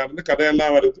வாதம் பண்ணினாருன்னு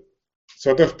கதையெல்லாம் வருது.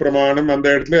 ஸ்வதः பிரமாணம் அந்த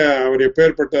இடத்துல அவர்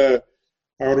எப்பேற்பட்ட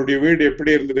அவருடைய வீடு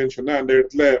எப்படி இருந்ததுன்னு சொன்னா அந்த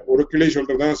இடத்துல ஒரு கிளி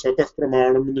சொல்றதுதான் ஸ்வதः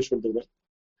பிரமாணம்னு சொல்றது.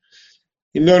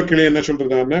 இன்னொரு கிளி என்ன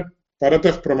சொல்றதான்னா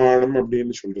பரதः பிரமாணம்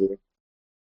அப்படின்னு சொல்றது.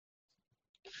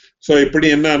 சோ இப்படி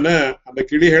என்னன்னா அந்த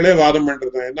கிளிகளே வாதம்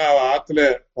பண்றதுதான். ஏன்னா ஆத்துல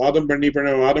வாதம்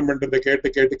பண்றதை கேட்டு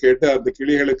கேட்டு கேட்டு அந்த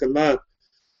கிளிகளுக்கெல்லாம்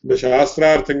இந்த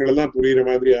சாஸ்திரார்த்தங்கள் எல்லாம் புரியுற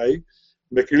மாதிரி ஆகி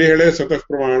இந்த கிளிகளே ஸ்வதः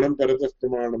பிரமாணம் பரதः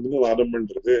பிரமாணம்னு வாதம்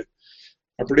பண்றது.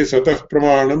 அப்படி ஸ்வதः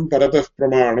பிரமாணம் பரதः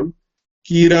பிரமாணம்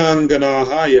கீராங்கனாக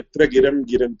எத்திர கிரம்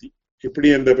கிரந்தி இப்படி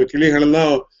அந்த கிளிகள்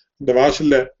எல்லாம் இந்த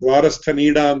வாசல்ல துவாரஸ்த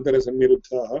நீடாந்தர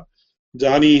சந்நிருத்தாக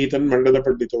ஜானீஹிதன் மண்டன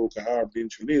பண்டிதோகா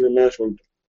அப்படின்னு சொல்லி இதெல்லாம் சொல்றேன்.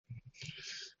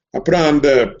 அப்புறம் அந்த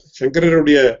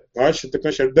சங்கரருடைய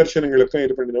பாஷ்யத்துக்கும் ஷட்தர்ஷனங்களுக்கும்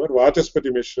இது பண்ணினவர்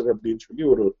வாசஸ்பதி மிஸ்ரர் அப்படின்னு சொல்லி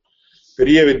ஒரு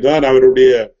பெரிய வித்வான்.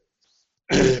 அவருடைய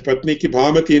பத்னிக்கு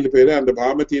பாமதின்னு பேரு. அந்த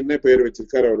பாமதின்னே பேர்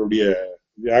வச்சிருக்காரு அவருடைய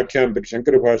வியாக்கியானத்துக்கு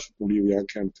சங்கர பாஷ்யத்துடைய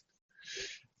வியாக்கியானத்துக்கு.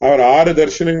 அவர் 6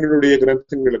 தர்சனங்களுடைய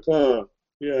கிரந்தங்களுக்கும்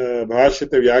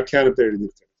பாஷ்யத்தை வியாக்கியானத்தை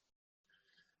எழுதியிருக்காரு.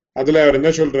 அதுல அவர் என்ன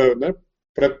சொல்றாருன்னா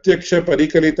பிரத்யக்ஷ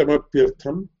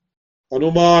பரிகலிதமப்யர்த்தம்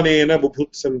அனுமானேன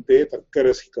புபுத்சந்தே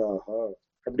தர்க்கரசிகாக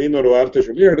அப்படின்னு ஒரு வார்த்தை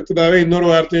சொல்லி அடுத்ததாவே இன்னொரு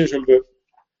வார்த்தையும் சொல்றார்.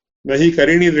 நஹி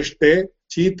கரிணி திருஷ்டே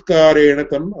சீத்காரேண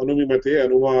தம் அனுமிமதே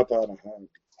அனுமாதாரஹ.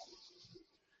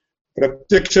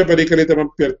 பிரத்யக்ஷ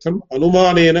பரிகலிதமப்யர்த்தம்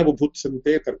அனுமானேன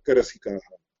புபுத்சந்தே தர்க்கரசிகாக.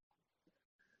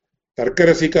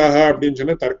 தர்க்கரசிகாக அப்படின்னு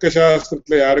சொன்னா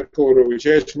தர்க்கசாஸ்திரத்துல யாருக்கு ஒரு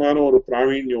விசேஷமான ஒரு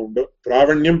பிராவீண்யம் உண்டோ,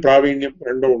 பிராவீண்யம்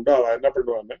ரெண்டும் உண்டோ, அவ என்ன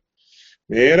பண்ணுவாங்க,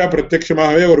 நேரா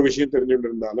பிரத்யட்சமாகவே ஒரு விஷயம் தெரிஞ்சுட்டு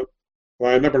இருந்தாலும்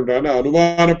அவ என்ன பண்றான்னா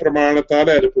அனுமான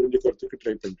பிரமாணத்தால அதை புரிஞ்சுக்கிறதுக்கு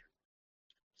ட்ரை பண்றான்.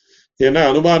 ஏன்னா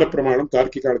அனுமான பிரமாணம்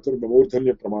தார்க்கிக காலத்துல ரொம்ப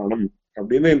மூர்தன்ய பிரமாணம்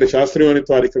அப்படின்னு இந்த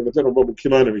சாஸ்திரவாணித்வாதிக்கிறதுல ரொம்ப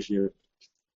முக்கியமான விஷயம்.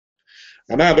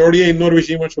 ஆனா அதோடய இன்னொரு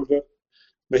விஷயமா சொல்ற,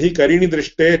 நஹி கரிணி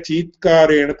திருஷ்டே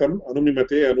சீத்காரேண தம்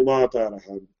அனுமிமதே அனுமாதாரஹ.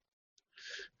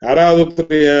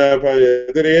 யாராவது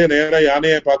எதிரே நேரா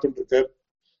யானையை பார்த்துட்டு இருக்கார்,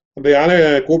 அந்த யானையை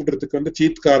கூப்பிடுறதுக்கு வந்து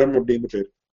சீத்காரம் அப்படின்னு பேரு.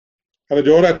 அது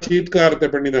ஜோரா சீத்காரத்தை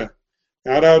பண்ணினா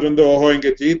யாராவது வந்து ஓஹோ இங்க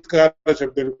சீத்கார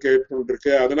சப்தம் கேட்டு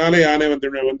இருக்கு அதனால யானை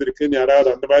வந்திருக்குன்னு யாராவது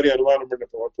அந்த மாதிரி அனுமானம் பண்ண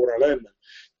போறாளா என்ன?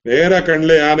 நேரா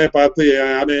கண்ணுல யானை பார்த்து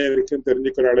யானை இருக்குன்னு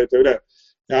தெரிஞ்சுக்கிறாளே தவிர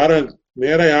யாரும்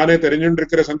நேரா யானை தெரிஞ்சுட்டு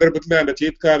இருக்கிற சந்தர்ப்பத்துல அந்த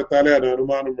சீத்காரத்தாலே அதை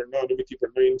அனுமானம் பண்ணும், அனுமதி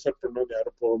பண்ணும், இன்சர்ட் பண்ணும்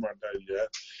யாரும் போக மாட்டா இல்லையா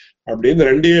அப்படின்னு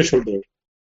ரெண்டையும் சொல்றாரு.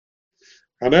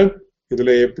 ஆனா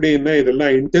இதுல எப்படின்னா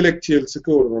இதெல்லாம்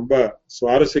இன்டெலெக்சுவல்ஸுக்கு ஒரு ரொம்ப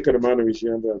சுவாரஸ்யகரமான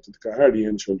விஷயம்ன்றதுக்காக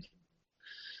அடியேன்னு சொல்றேன்.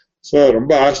 சோ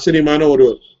ரொம்ப ஆச்சரியமான ஒரு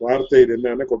வார்த்தை இது.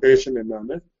 என்னன்னா கொட்டேஷன்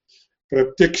என்னன்னா,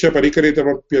 பிரத்யக்ஷ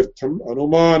பரிகரிதமப்யர்த்தம்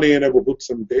அனுமானேன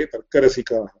புபுத்சந்தே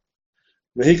தர்க்கரசிகாக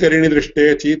நஹி கரிணி திருஷ்டே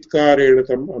சீத்காரேண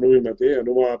தம் அனுமிமதே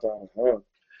அனுமாதாரஹ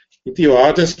இதி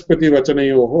வாசஸ்பதி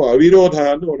வச்சனையோஹோ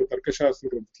அவிரோதான்னு ஒரு தர்க்கசாஸ்திர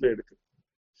கிரந்தத்துல எடுக்கு.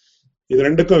 இது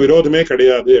ரெண்டுக்கும் விரோதமே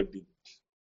கிடையாது அப்படின்னு.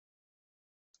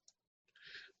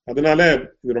 அதனால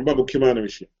இது ரொம்ப முக்கியமான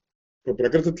விஷயம். இப்ப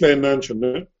பிரகிருதத்துல என்னன்னு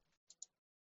சொன்ன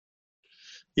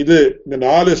இது இந்த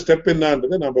 4 ஸ்டெப்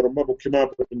என்னன்றது நாம ரொம்ப முக்கியமா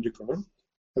புரிஞ்சுக்கணும்.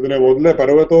 அதுல முதல்ல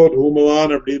பர்வதோ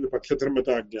தூமவான் அப்படின்னு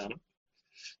பக்ஷதர்மதா ஞானம்.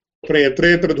 அப்புறம்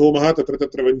எத்திர தூமஹா தத்திர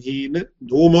தத்திர வன்ஹின்னு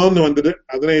தூமம்னு வந்தது,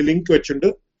 அதனை லிங்க் வச்சுண்டு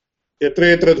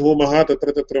எத்திர தூமஹா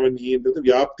தத்திர தத்திர வன்ஹின்றது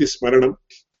வியாப்தி ஸ்மரணம்.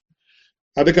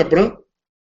 அதுக்கப்புறம்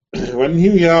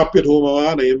வன்ஹி வியாபிய தூமவா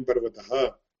நயம் பர்வதா.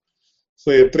 சோ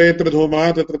எத்திர தூமஹா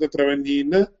தத்திர தத்திர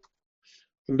வன்ஹின்னு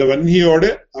அந்த வன்ஹியோட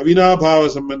அவினாபாவ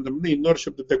சம்பந்தம்னு இன்னொரு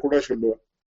சப்தத்தை கூட சொல்லுவா.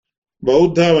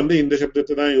 பௌத்தா வந்து இந்த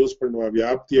சப்தத்தை தான் யூஸ் பண்ணுவா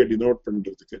வியாப்தியை டினோட்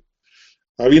பண்றதுக்கு.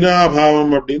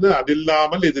 அவினாபாவம் அப்படின்னு அது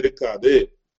இல்லாமல் இது இருக்காது.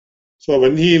 சோ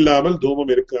வன்ஹி இல்லாமல்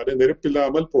தூமம் இருக்காது, நெருப்பு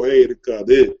இல்லாமல் புகை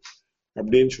இருக்காது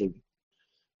அப்படின்னு சொல்லு.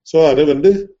 சோ அது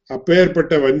வந்து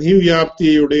அப்பேற்பட்ட வன்ஹி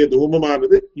வியாப்தியுடைய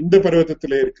தூமமானது இந்த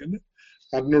பர்வதத்திலே இருக்குன்னு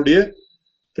அதனுடைய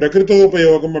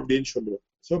பிரகிருத்தோபயோகம் அப்படின்னு சொல்லுவோம்.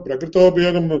 சோ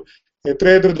பிரகிருத்தோபயோகம்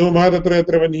எத்திர தூமா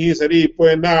தத்திர வன்ஹி. சரி, இப்போ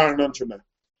என்ன ஆகணும்னு சொன்ன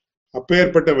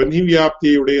அப்பேற்பட்ட வன்ஹி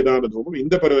வியாப்தியுடையதான தூமம்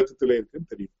இந்த பர்வதத்திலே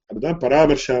இருக்குன்னு தெரியும். அதுதான்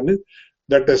பராமர்ஷான்னு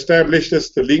that established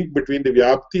the link between the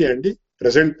vyapti and the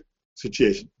present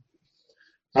situation.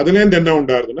 அதுல இருந்து என்ன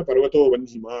உண்டாருதுன்னா பர்வதோ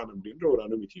வன்ஹிமான் அப்படின்ற ஒரு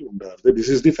அனுமதி உண்டாருது.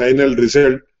 This is the final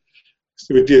result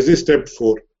which is the step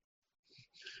 4.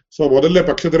 So முதல்ல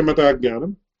பக்ஷதர்மதா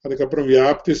ஞானம், அதுக்கப்புறம்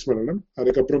வியாப்தி ஸ்மரணம்,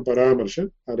 அதுக்கப்புறம் பராமர்ஷம்,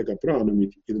 அதுக்கப்புறம்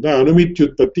அனுமதி. இதுதான்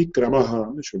அனுமித்யுத்பத்தி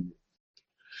கிரமஹான்னு சொல்லுவோம்.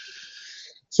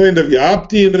 சோ இந்த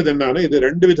வியாப்தின்றது என்னன்னா இது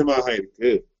 2 விதமாக இருக்கு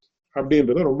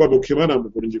அப்படின்றத ரொம்ப முக்கியமா நாம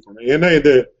புரிஞ்சுக்கணும். ஏன்னா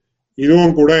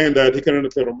இதுவும் கூட இந்த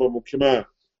அதிகரணத்துல ரொம்ப முக்கியமா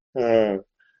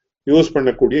யூஸ்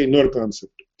பண்ணக்கூடிய இன்னொரு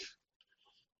கான்செப்ட்.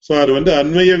 சோ அது வந்து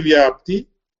அன்வய வியாப்தி,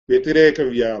 வத்திரேக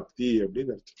வியாப்தி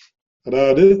அப்படின்னு அர்த்தம்.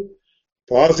 அதாவது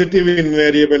positive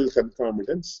invariable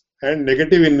concomitance and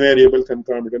negative invariable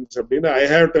concomitance அப்படின்னு I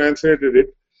have translated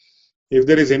it. If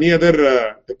there is any other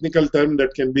technical term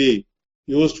that can be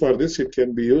used for this, it can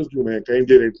be used. You may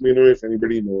kindly let me know if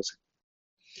anybody knows it.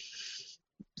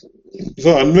 So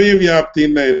anvaya vyapti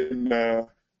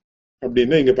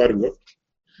அப்படின்னா இங்க பாருங்க,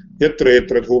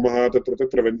 எத்திர தூமஹா தத்திர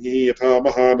தத்திர வன்ஹி யதா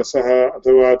மஹானசஹ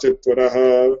அதவா சத்வரஹ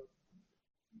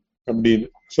அப்படின்னு.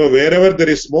 So wherever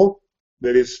there is smoke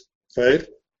there is fire,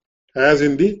 as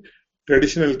in the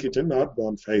traditional kitchen or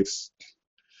bonfires.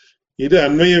 இது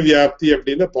அன்வய வியாப்தி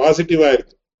அப்படின்னா பாசிட்டிவா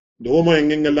இருக்கு. தூமம்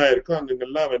எங்கெங்கெல்லாம் இருக்கோ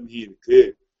அங்கெங்கெல்லாம் வன்ஹி இருக்கு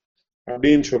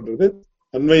அப்படின்னு சொல்றது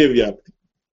அன்வய வியாப்தி.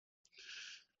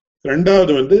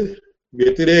 ரெண்டாவது வந்து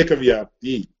வத்திரேக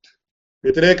வியாப்தி.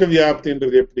 வத்திரேக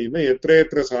வியாப்தின்றது எப்படின்னா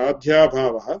எத்திர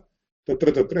சாத்தியாபாவ தத்திர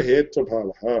தத்திர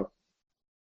ஹேத்வபாவ.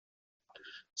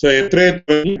 சோ எத்திர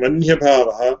வன்யபாவ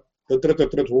தத்திர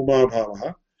தத்திர தூமாபாவ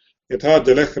யதா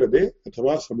ஜலஹ்ரதே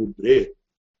அथवा சமுத்ரே.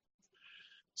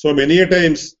 So many a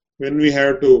times when we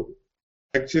have to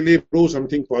actually prove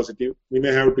something positive, we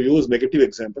may have to use negative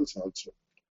examples also.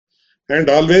 And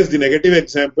always the negative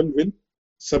example will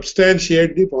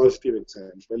substantiate the positive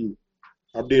example.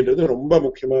 அப்படின்றது ரொம்ப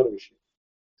முக்கியமான விஷயம்.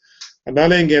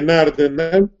 அதனால இங்க என்ன ஆகுதுன்னா,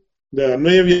 இந்த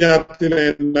அன்வய வியாப்தியில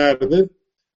என்ன ஆகுது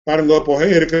பாருங்க, புகை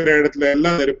இருக்கிற இடத்துல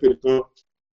எல்லாம் நெருப்பு இருக்கும்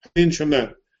அப்படின்னு சொன்ன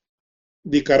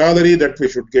the corollary that we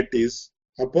should get is,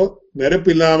 அப்போ நெருப்பு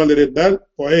இல்லாமல் இருந்தால்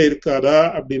புகை இருக்காதா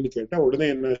அப்படின்னு கேட்டா உடனே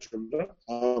என்ன சொல்றோம்,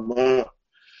 ஆமா,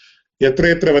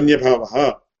 எத்திர எத்திர வன்யபாவா.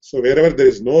 So wherever there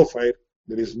is no fire,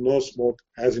 there is no smoke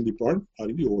as in the pond or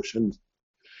in the ocean.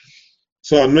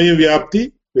 So அன்வய வியாப்தி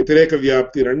வத்திரேக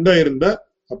வியாப்தி ரெண்டும் இருந்தா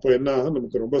அப்போ என்ன ஆகும்,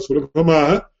 நமக்கு ரொம்ப சுலபமாக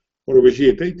ஒரு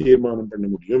விஷயத்தை தீர்மானம் பண்ண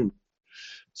முடியும்.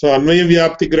 சோ அன்வய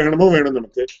வியாப்தி கிரகணமும் வேணும்,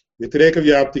 நமக்கு வத்திரேக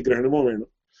வியாப்தி கிரகணமும்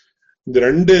வேணும். இந்த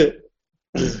ரெண்டு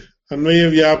அன்வய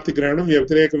வியாப்தி கிரகணம்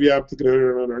வத்திரேக வியாப்தி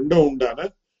கிரகணம் ரெண்டும் உண்டான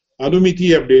அனுமதி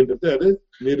அப்படின்றது அது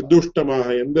நிர்துஷ்டமாக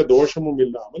எந்த தோஷமும்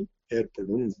இல்லாமல்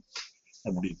ஏற்படும்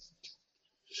அப்படின்னு.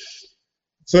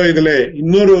 சோ இதுல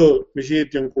இன்னொரு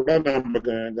விஷயத்தையும் கூட நாம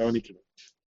கவனிக்கணும்.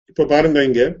 இப்ப பாருங்க,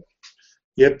 இங்க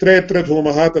எத்திர எத்திர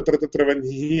தூமஹா தத்ர தத்ர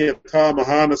வன்ஹி யதா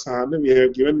மகானசான்னு we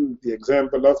have given the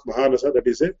example of mahanasa, that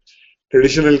is a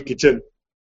traditional kitchen,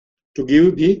 to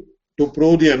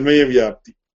prove the அன்வய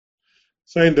வியாப்தி.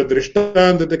 சோ இந்த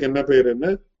திருஷ்டாந்தத்துக்கு என்ன பேருன்னா,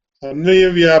 அன்வய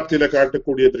வியாப்தியில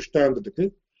காட்டக்கூடிய திருஷ்டாந்தத்துக்கு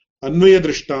அன்வய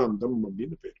திருஷ்டாந்தம்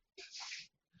அப்படின்னு பேரு.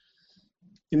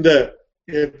 இந்த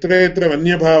எத்திர எத்திர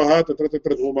வன்யபாவா தத்ர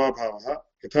தத்ர தூமாபாவா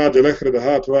யதா ஜலஹ்ரதா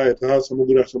அथवा யதா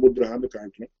சமுத்ரஹான்னு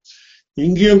காட்டணும்.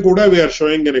 இங்கேயும் கூட we are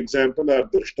showing an example of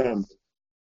திருஷ்டாந்தம்.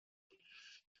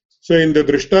 So இந்த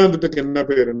திருஷ்டாந்தத்துக்கு என்ன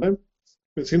பேருன்னா,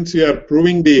 since we are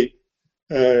proving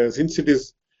since it is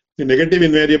the negative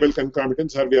invariable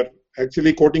concomitance, or we are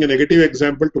actually quoting a negative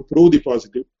example to prove the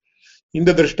positive, இந்த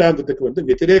திருஷ்டாந்தத்துக்கு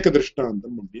வத்திரேக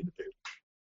திருஷ்டாந்தம் அப்படின்னு பேரு.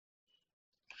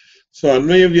 சோ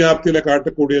அன்வய வியாப்தியில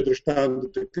காட்டக்கூடிய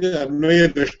திருஷ்டாந்தத்துக்கு அன்வய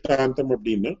திருஷ்டாந்தம்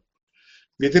அப்படின்னு,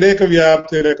 வத்திரேக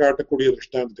வியாப்தியில காட்டக்கூடிய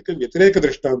திருஷ்டாந்தத்துக்கு வத்திரேக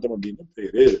திருஷ்டாந்தம் அப்படின்னு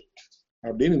பேரு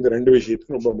அப்படின்னு இந்த ரெண்டு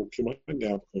விஷயத்துக்கு ரொம்ப முக்கியமான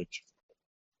ஞாபகம் வச்சு.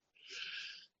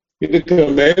 இதுக்கு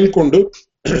மேல் கொண்டு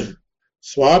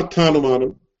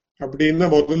ஸ்வார்த்தானுமானம் அப்படின்னா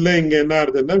முதல்ல இங்க என்ன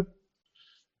ஆகுதுன்னா,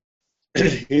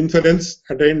 inference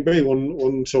attained by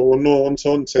one's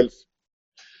own self.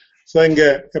 So இங்க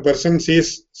a person sees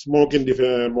smoke in the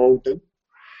mountain,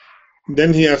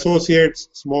 then he associates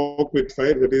smoke with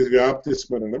fire, that is vyapti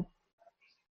smaranam.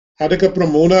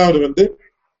 அதுக்கப்புறம் மூணாவது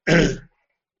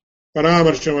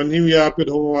பராமர்ஷம் வன்னி வியாபி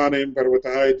தூமவானயம்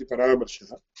பர்வதா இது பராமர்ஷா.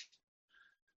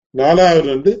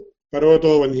 நாலாவது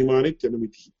பர்வதோ வன்னிமானி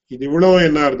தெனுமிதி. இது இவ்வளவு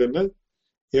என்ன ஆகுதுன்னா,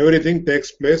 everything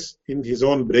takes place in his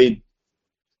own brain.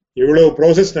 இவ்வளவு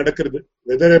ப்ராசஸ் நடக்கிறது,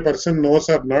 whether a person knows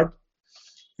or not.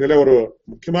 இதுல ஒரு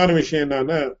முக்கியமான விஷயம்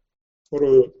என்னன்னா, ஒரு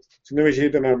சின்ன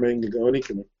விஷயத்தை நாம இங்க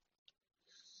கவனிக்கணும்.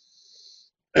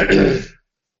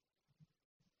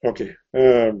 ஓகே,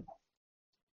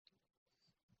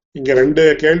 இங்க ரெண்டு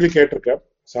கேள்வி கேட்டிருக்க,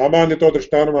 சாமானியத்தோ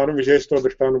திருஷ்டானுமானம் விசேஷத்தோ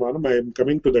திருஷ்டானுமானம். I am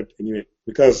coming to that anyway,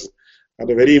 because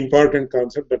that's a very important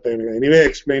concept that I am anyway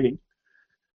explaining.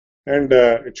 And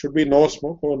it should be no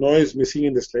smoke. Oh, no is missing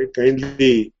in the slide.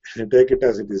 Kindly take it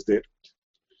as it is there.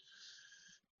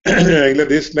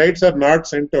 These slides are not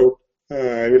sent out.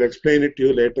 I will explain it to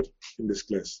you later in this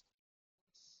class.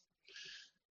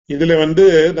 இதுல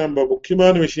நம்ம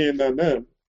முக்கியமான விஷயம் என்னன்னா,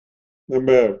 நம்ம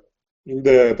இந்த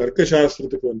தர்க்க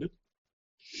சாஸ்திரத்துக்கு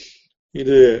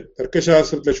இது தர்க்க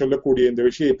சாஸ்திரத்துல சொல்லக்கூடிய இந்த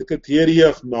விஷயத்துக்கு தியரி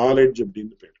ஆஃப் நாலேஜ்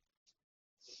அப்படின்னு பேர்.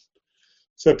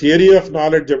 சோ தியரி ஆஃப்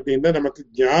நாலேஜ் அப்படின்னா நமக்கு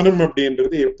ஞானம்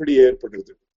அப்படின்றது எப்படி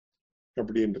ஏற்படுறது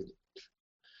அப்படின்றது.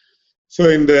 So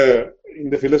in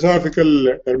the philosophical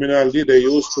terminology they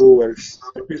use two words,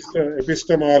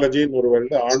 epistemology and one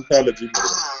word ontology.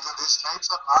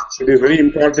 It is very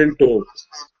important to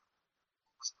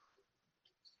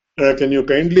can you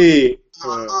kindly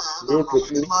mute with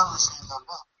me?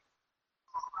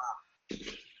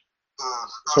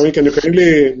 Sorry, can you kindly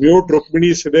mute Rukmini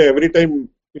today? Every time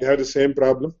we have the same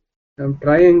problem. I'm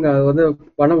trying.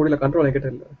 பண்ண முடியல, control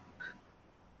ஆகிட்டே இல்ல.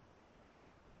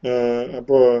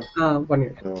 அப்போ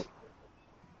பண்ணிட்டேன்.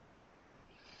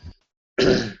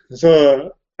 So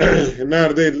என்ன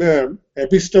ஆகுது, இல்ல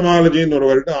எபிஸ்டமாலஜின்னு ஒரு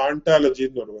வேர்டு,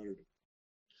 ஆண்டாலஜின்னு ஒரு வேர்டு.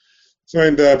 சோ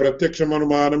இந்த பிரத்யக்ஷம்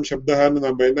அனுமானம் சப்தான்னு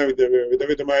நம்ம என்ன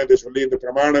விதவிதமா இதை சொல்லி இந்த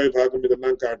பிரமாண விபாகம்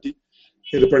இதெல்லாம் காட்டி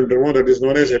இது பண்றோமோ, that is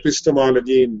known as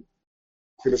epistemology in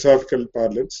philosophical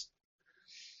parlance.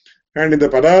 And இந்த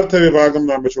பதார்த்த விபாகம்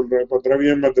நாம சொல்றோம், இப்போ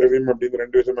திரவியம் அத்ரவியம் அப்படின்னு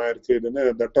ரெண்டு விதமா இருக்கு. இதுன்னு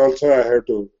that also I have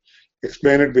to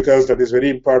explain it because that is very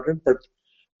important. But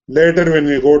later when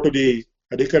we go to the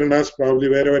adhikaranas, probably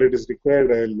wherever it is required,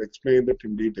 I will explain that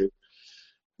in detail.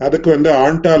 அதுக்கு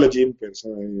ontology in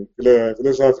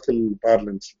philosophical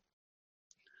parlance.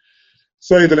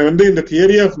 So இதுல இந்த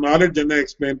theory of knowledge என்ன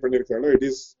explain பண்ணிருக்காளோ, it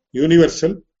is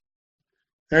universal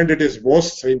and it is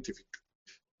most scientific,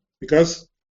 because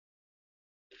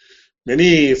many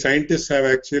scientists have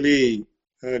actually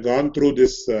gone through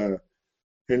this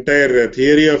entire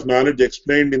theory of knowledge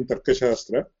explained in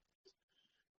Tarkashastra.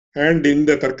 And in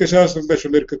the Tarkashastra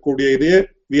சொல்லிருக்கக்கூடிய இதே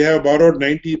we have borrowed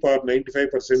 90 or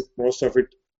 95% most of it.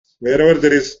 Wherever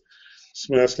there is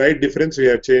slight difference, we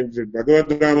have changed it. Bhagavad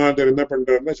Ramadhar என்ன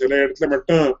பண்றாருன்னா சில இடத்துல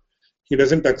மட்டும் he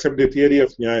doesn't accept the theory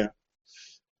of nyaya,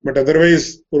 but otherwise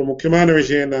ஒரு முக்கியமான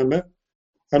விஷயம் என்னன்னா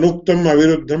அனுக்தம்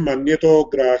அவிருத்தம் அந்யதோ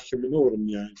கிராஹ்யம்னு ஒரு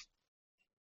நியாயம்.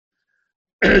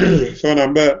 சோ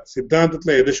நம்ம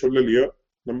சித்தாந்தத்துல எது சொல்லலையோ,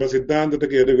 நம்ம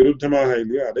சித்தாந்தத்துக்கு எது விருத்தமாக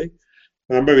இல்லையோ அதை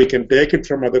நம்ம we can take it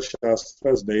from other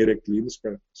shastras directly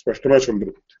ஸ்பஷ்டமா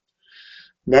சொல்றது.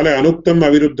 அதனால அனுக்தம்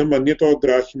அவிருத்தம் அந்யதோ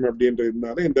கிராஹ்யம்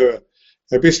அப்படின்றதுனால இந்த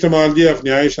epistemology of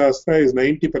nyaya shastra is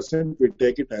 90% we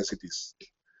take it as it is.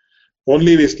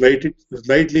 Only we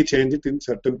slightly change it in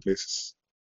certain places.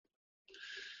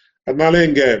 அதனால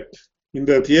இங்க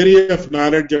இந்த theory of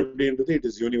knowledge அப்படின்றது it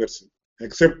is universal,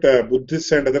 except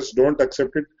Buddhists and others don't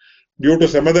accept it due to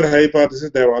some other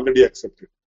hypothesis they have already accepted.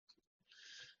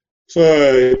 So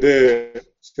இது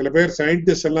சில பேர்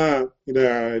scientists எல்லாம்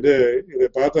இதை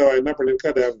பார்த்து என்ன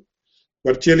பண்ணிருக்கா, they have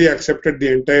virtually accepted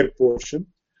the entire portion.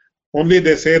 Only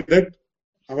they say that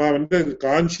அவன் வந்து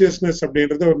consciousness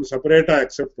அப்படின்றத ஒரு செப்பரேட்டா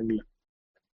அக்செப்ட் பண்ணல.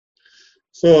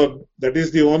 So that is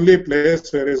the only place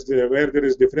where there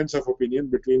is difference of opinion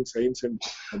between science and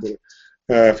other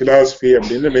philosophy.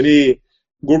 Many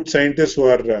good scientists who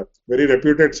are very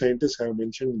reputed scientists have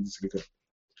mentioned in this regard.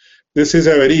 This is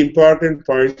a very important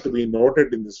point to be noted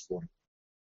in this forum.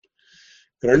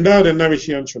 ரெண்டாவது என்ன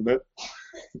விஷயம் சொன்ன,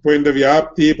 இப்போ இந்த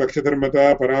வியாப்தி பக்ஷதர்மதா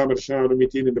பராமர்ஷம்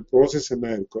அனுமதி இந்த process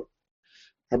என்ன இருக்கும்,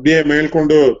 அப்படியே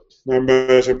மேற்கொண்டு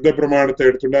நம்ம சப்த பிரமாணத்தை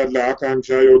எடுத்துட்டா அதுல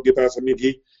ஆகாங்ஷா யோகியதா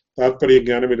சந்நிதி தாத்பரிய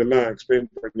ஞானம் இதெல்லாம் எக்ஸ்பிளைன்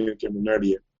பண்ணிருக்கேன்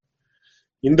முன்னாடியே.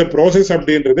 இந்த ப்ராசஸ்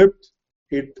அப்படின்றது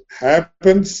it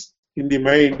happens in the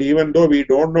mind even though we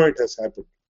don't know it has happen.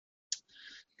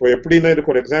 இப்போ எப்படின்னா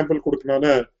இதுக்கு ஒரு எக்ஸாம்பிள்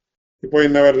கொடுக்கணும்னா, இப்போ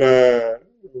இன் அவர்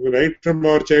right from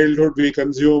our childhood we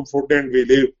consume food and we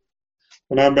live.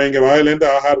 நாம இங்க வாயிலேருந்து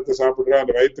ஆகாரத்தை சாப்பிடுறோம்,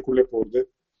 அந்த வயிற்றுக்குள்ளே போகுது.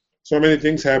 So many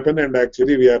things happen and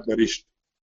actually we are nourished.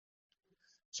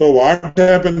 So what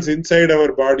happens inside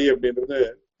our body அப்படின்றது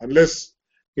unless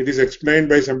it is explained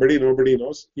by somebody, nobody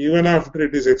knows. Even after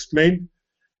it is explained,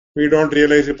 we don't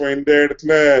realize இப்போ இந்த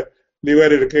இடத்துல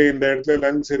liver இருக்கு, இந்த இடத்துல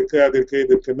lungs இருக்கு, அது இருக்கு,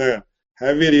 இது இருக்குன்னா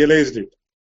have we realized it?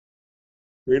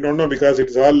 We don't know because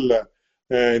it is all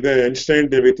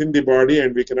enshrined within the body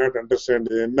and we cannot understand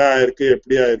என்ன ஆயிருக்கு,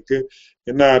 எப்படி ஆயிருக்கு,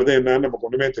 என்ன ஆறுது என்னன்னு நமக்கு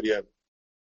ஒண்ணுமே தெரியாது.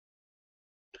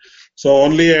 So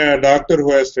only a doctor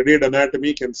who has studied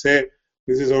anatomy can say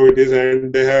this is how it is, and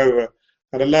they have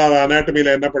அதெல்லாம்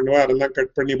அனாட்டமியில என்ன பண்ணுவா, அதெல்லாம்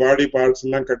கட் பண்ணி பாடி பார்ட்ஸ்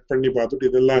எல்லாம் கட் பண்ணி பார்த்துட்டு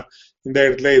இதெல்லாம் இந்த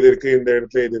இடத்துல இது இருக்கு, இந்த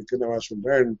இடத்துல இது இருக்குன்னு நான்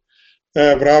சொல்றேன்.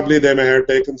 And probably they may have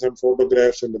taken some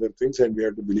photographs and other things and we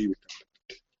have to believe it.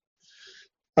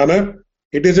 Anna,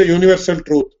 it is a universal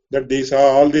truth that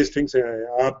all these things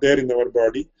are there in our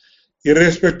body.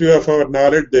 Irrespective of our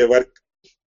knowledge, they work.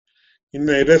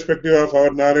 Irrespective of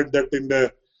our knowledge that in the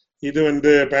இது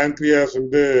வந்து pancreas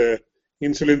வந்து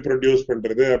insulin produce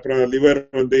பண்றது, அப்புறம் liver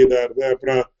வந்து இதாருது,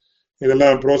 அப்புறம்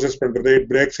இதெல்லாம் process பண்றது, it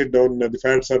breaks it down, the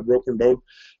fats R broken down,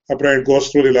 அப்புறம் it goes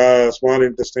through the small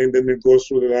intestine, then it goes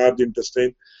through the large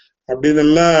intestine, அப்படின்னு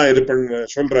எல்லாம் இது பண்ண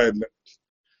சொல்றா இதுல.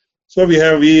 So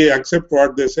we accept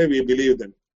what they say, we believe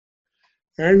them,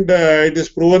 and it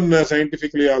is proven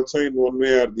scientifically also in one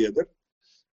way or the other.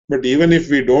 But even if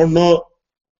we don't know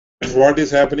what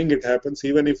is happening, it happens.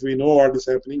 Even if we know what is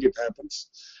happening, it happens.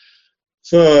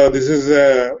 So this is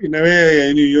in a way a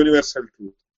universal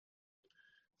truth.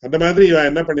 அந்த மாதிரி இவன்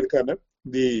என்ன பண்ணிருக்கான,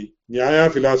 the Nyaya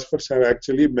philosophers have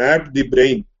actually mapped the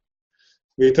brain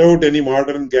without any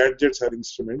modern gadgets or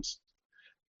instruments,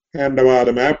 and அவன்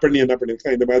அதை map பண்ணி என்ன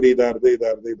பண்ணிருக்கான், இந்த மாதிரி இதாருது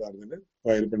இதாருது இதாருதுன்னு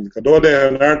இது பண்ணிருக்கான். Though they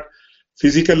have not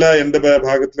பிசிக்கலா எந்த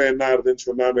பாகத்துல என்ன ஆறுதுன்னு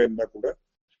சொல்லாம இருந்தா கூட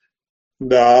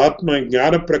இந்த ஆத்ம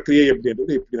ஞான பிரக்கிரியை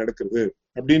அப்படின்றது இப்படி நடக்கிறது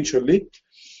அப்படின்னு சொல்லி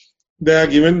they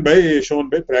are shown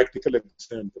by practical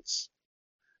examples.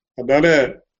 அதனால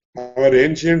our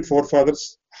ancient forefathers,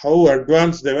 how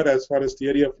advanced they were as far as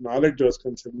theory of knowledge was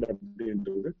concerned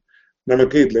அப்படின்றது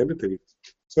நமக்கு இதுல இருந்து தெரியும்.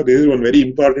 So this is one very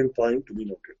important point to be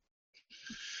noted.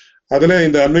 அதுல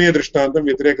இந்த அன்வய திருஷ்டாந்தம்,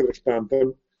 வித்திரேக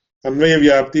திருஷ்டாந்தம், அன்வய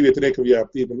வியாப்தி, வித்திரேக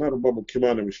வியாப்தி, இதெல்லாம் ரொம்ப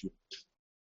முக்கியமான விஷயம்.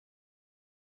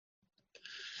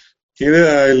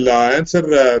 I'll answer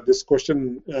this question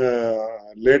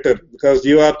later because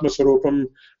Jivatma Swarupam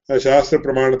Shastra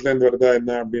Pramanathla and Varda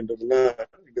enna abindradhula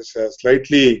it is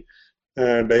slightly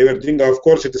diverging. Of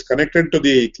course it is connected to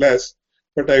the class,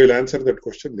 but I will answer that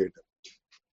question later.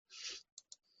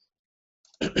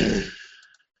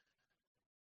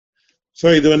 So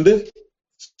இது வந்து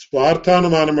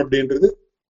ஸ்வார்த்தானுமானம் அப்படின்றது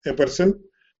a person,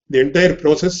 the entire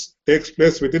process takes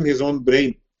place within his own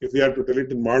brain, if we have to tell it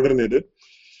in modern age.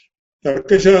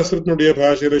 தர்க்கசாஸ்திரத்தினுடைய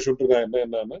பாஷையில சொல்றதா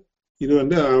என்னன்னா, இது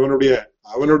வந்து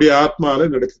அவனுடைய ஆத்மால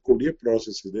நடக்கக்கூடிய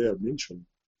ப்ராசஸ் இது அப்படின்னு சொல்லுவோம்.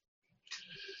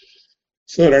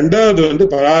 சோ ரெண்டாவது வந்து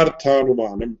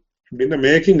பரார்த்தானுமானம் அப்படின்னா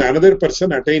making another person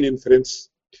attain inference.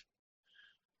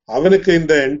 அவனுக்கு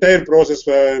இந்த என்டையர் ப்ராசஸ்,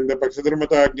 இந்த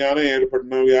பட்சதர்மதா ஞானம்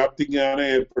ஏற்படணும், வியாப்தி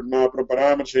ஞானம் ஏற்படணும், அப்புறம்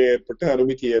பராமர்சம் ஏற்பட்டு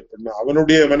அனுமதி ஏற்படணும்.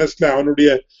 அவனுடைய மனசுல அவனுடைய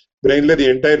பிரெயின்ல the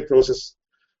entire process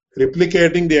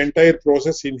replicating the entire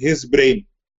process in his brain.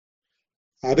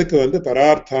 அதுக்கு வந்து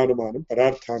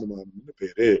பரார்த்தானுமானம்னு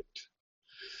பேரு.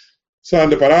 சோ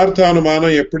அந்த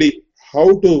பரார்த்தானுமானம் எப்படி,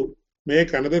 how to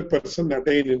make another person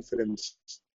attain inference,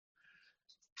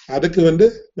 அதுக்கு வந்து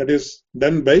that is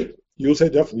done by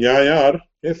usage of nyaya or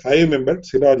a 5-membered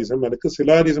syllogism. அதுக்கு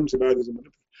syllogism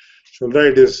சொல்ற,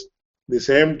 it is the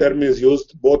same term is used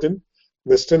both in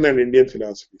Western and Indian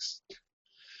philosophies.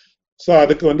 So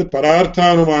அதுக்கு வந்து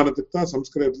பரார்த்தானுமானத்துக்கு தான்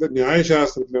சம்ஸ்கிருதத்துல நியாய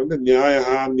சாஸ்திரத்துல வந்து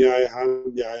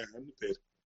நியாயஹான்னு பேர்.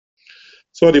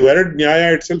 So the word nyaya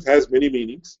itself has many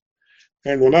meanings,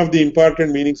 and one of the important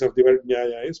meanings of the word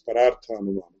nyaya is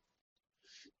பரார்த்தானுமானம்.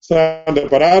 So அந்த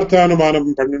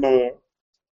பரார்த்தானுமானம் பண்ணணும்,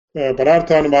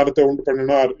 பரார்த்தானுமானத்தை உண்டு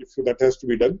பண்ணணும், if that has to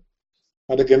be done,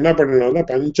 அதுக்கு என்ன பண்ணணும்னா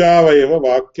பஞ்சாவயவ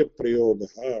வாக்கிய பிரயோக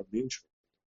அப்படின்னு சொல்லுவோம்.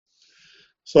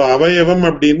 சோ அவயவம்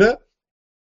அப்படின்னா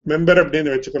member அப்படின்னு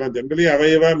வச்சுக்கலாம். Generally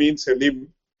avayava means a limb,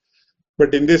 but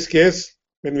in this case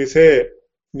when we say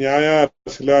nyaya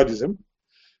syllogism,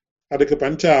 அதுக்கு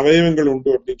பஞ்ச அவயவங்கள் உண்டு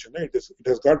அப்படின்னு சொன்னா it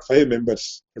has got 5 members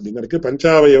அப்படின்னு அதுக்கு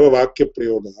பஞ்சாவயவ வாக்கிய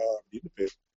பிரயோக அப்படின்னு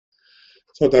பேர்.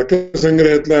 சோ தர்க்க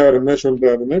சங்கிரகத்துல அவர் என்ன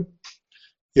சொல்றாருன்னா,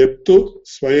 எத்து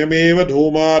ஸ்வயமேவ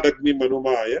தூமாதக்னி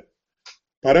மனுமாய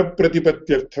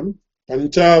பரப்பிரதிபத்தியர்த்தம்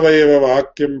பஞ்சாவயவ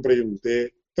வாக்கியம் பிரயுக்தே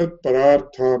தத்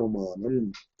பரார்த்தானுமானம்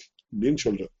அப்படின்னு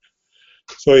சொல்றாரு.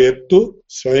 சோ எத்து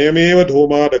ஸ்வயமேவ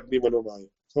தூமாதக்னி மனுமாய.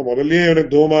 சோ முதல்லயே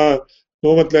எனக்கு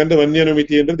தூமத்துல இருந்து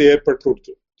வன்யனுமிதின்றது ஏற்பட்டு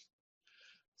கொடுத்து,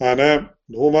 ஆனா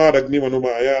தூமாதக்னி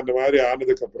மனுமாய அந்த மாதிரி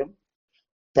ஆனதுக்கு அப்புறம்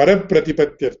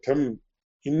பரப்பிரதிபத்தியர்த்தம்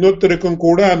இன்னொருத்தருக்கும்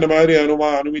கூட அந்த மாதிரி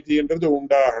அனுமதின்றது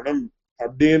உண்டாகணும்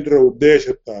அப்படின்ற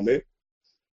உத்தேசத்தாலே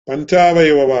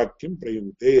பஞ்சாவயவ வாக்கியம்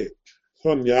பிரயுக்தே. சோ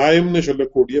நியாயம்னு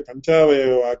சொல்லக்கூடிய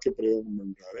பஞ்சாவயவ வாக்கிய பிரயோகம்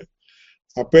என்றாலே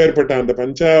அப்பேற்பட்ட அந்த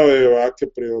பஞ்சாவயவ வாக்கிய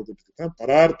பிரயோகத்துக்கு தான்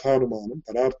பரார்த்தானுமானம்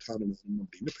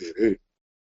அப்படின்னு பேரு.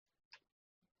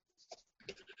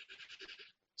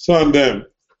 சோ அந்த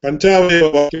பஞ்சாவயவ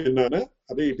வாக்கியம் என்னன்னா,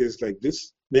 அது it is like this,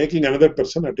 making another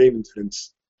person attain inference.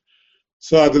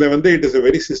 So அதுல வந்து it is a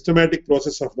very systematic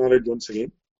process of knowledge once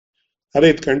again. அது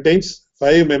it contains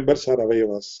 5 members or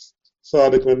avayavas. So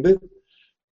அதுக்கு வந்து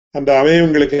அந்த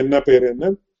அவயவங்களுக்கு என்ன பேருன்னா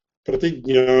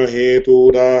பிரதிஜ்ஞா ஹேது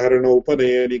உதாஹரண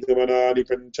உபநய நிகமனானி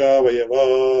பஞ்சாவயவா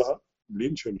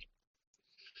அப்படின்னு சொல்லு.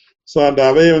 சோ அந்த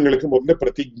அவயவங்களுக்கு முதல்ல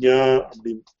பிரதிஜ்ஞா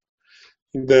அப்படின்னு.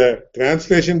 இந்த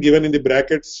translation given in the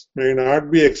brackets may not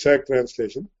be exact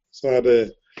translation, so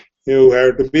you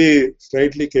have to be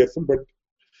slightly careful, but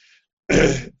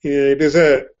it is a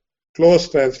close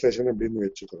translation அப்படின்னு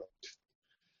வச்சுக்கலாம்.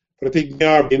 பிரதிஜ்ஞா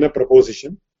அப்படின்னா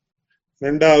ப்ரப்போசிஷன்,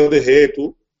 ரெண்டாவது ஹேது,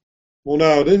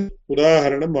 மூணாவது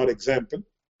உதாரணம் ஆர் எக்ஸாம்பிள்,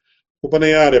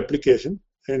 உபநயா ஆர் அப்ளிகேஷன்,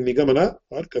 அண்ட் நிகமனா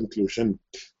or conclusion.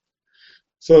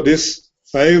 So this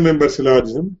 5-member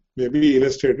syllogism may be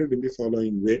illustrated in the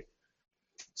following way.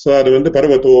 So அது வந்து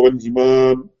பர்வதோவன்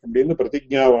ஹிமான் அப்படின்னு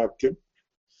பிரதிஜ்ஞா வாக்கியம்,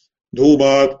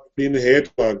 தூமாத் அப்படின்னு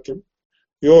ஹேது வாக்கியம்,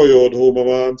 யோ யோ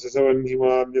தூமவான் சசவன்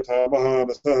ஹிமான் யதா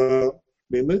மகானசஹ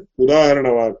அப்படின்னு உதாரண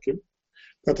வாக்கியம்,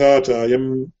 ததாச்சாயம்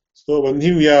சோ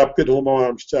வன்ஹி வியாப்ய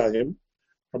தூமவாம்சாயம்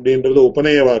அப்படின்றது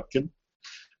உபநய வாக்கியம்,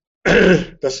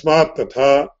 தஸ்மாத்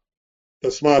ததா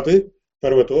தஸ்மாத்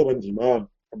பர்வதோ வன்ஹிமான்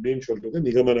அப்படின்னு சொல்றது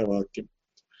நிகமன வாக்கியம்.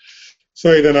 சோ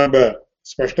இதை நாம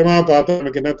ஸ்பஷ்டமா பார்த்தா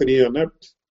நமக்கு என்ன தெரியும்னா,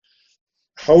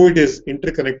 how it is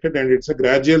interconnected and it's a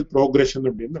gradual progression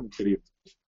அப்படின்னு நமக்கு தெரியும்.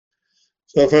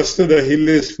 So first the hill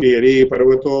is fiery,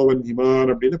 பர்வதோ வன்ஹிமான்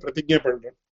அப்படின்னு பிரதிஜ்ஞை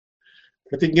பண்றோம்.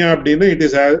 பிரதிஜ்ஞா அப்படின்னா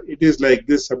it is like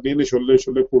this அப்படின்னு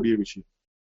சொல்லக்கூடிய விஷயம்.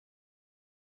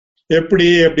 எப்படி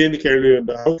அப்படின்னு கேள்வி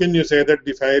வந்தா, how can you say that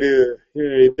the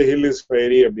hill is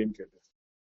fiery அப்படின்னு கேட்டா,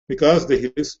 because the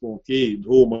hill is smoky,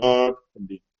 தூமா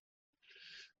அப்படின்னு.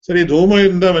 சரி, தூமம்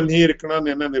இருந்தா வன்ஹி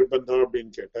இருக்கணும்னு என்ன நிர்பந்தம்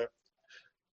அப்படின்னு கேட்டா,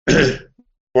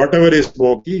 whatever is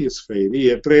smoky is fiery,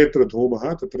 எத்திர எத்திர தூமஹா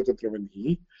தத்திர தத்திர வன்ஹி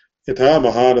யதா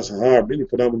மகானசஹா அப்படின்னு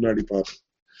இப்பதான் முன்னாடி பார்த்தோம்.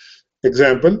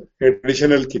 எக்ஸாம்பிள்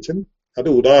ட்ரெடிஷனல் கிச்சன், அது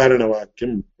உதாரண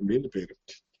வாக்கியம் அப்படின்னு பேரு.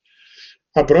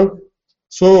 அப்புறம்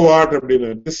so what அப்படின்னா,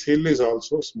 this hill is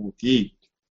also smoky.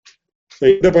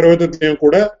 இந்த பர்வதத்திலையும்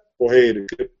கூட புகை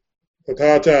இருக்கு.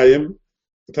 ததாச்ச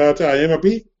அயம்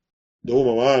அப்படி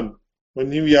தூமவான்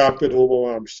மன்னிவியாப்பிய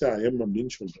தூமவாம்ச அயம்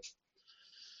அப்படின்னு சொல்றோம்.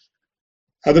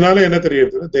 அதனால என்ன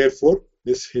தெரியுது? therefore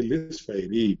this hill is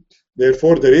fiery,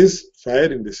 therefore there is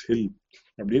fire in this hill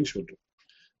அப்படின்னு சொல்றோம்.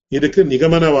 இதுக்கு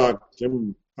நிகமன வாக்கியம்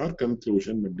ஆர்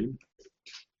கன்க்ளூஷன் அப்படின்னு.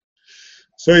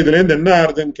 சோ இதுல இருந்து என்ன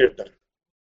ஆறுதுன்னு கேட்டார்.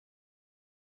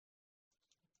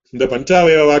 இந்த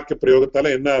பஞ்சாவயவ வாக்கிய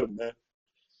பிரயோகத்தால என்ன ஆறுது?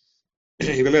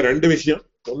 இதுல ரெண்டு விஷயம்.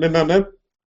 ஒன்னு என்னன்னா,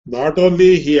 not only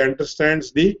he understands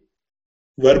the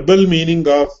verbal meaning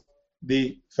of the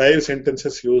 5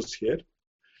 sentences used here,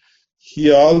 he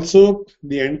also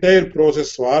the entire process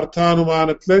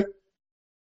ஸ்வார்த்தானுமானத்துல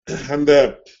அந்த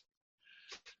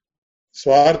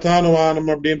ஸ்வார்த்தானுமானம்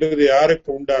அப்படின்றது யாருக்கு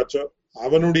உண்டாச்சோ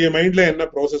அவனுடைய மைண்ட்ல என்ன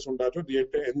process உண்டாச்சோ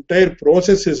the entire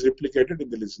process is replicated in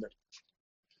the listener.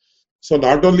 So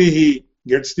not only he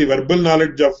gets the verbal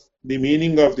knowledge of the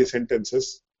meaning of the sentences,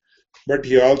 but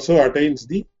he also attains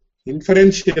the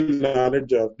inferential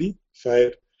knowledge of the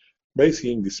fire by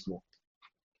seeing the smoke.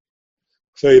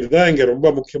 So இதுதான் இங்க ரொம்ப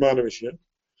முக்கியமான விஷயம்.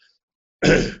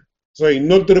 So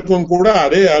இன்னொருத்தருக்கும் கூட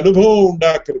அதே அனுபவம்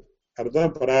உண்டாக்குறது,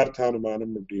 அதுதான்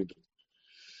பரார்த்தானுமானம் அப்படின்றது.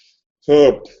 So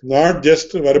not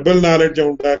just verbal knowledge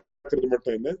உண்டாக்குறது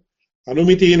மட்டும் இல்லை,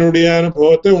 அனுமதியினுடைய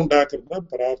அனுபவத்தை உண்டாக்குறது தான்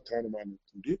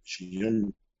பரார்த்தானுமானத்தினுடைய விஷயம்.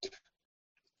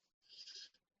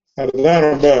 அதுதான்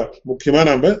ரொம்ப முக்கியமா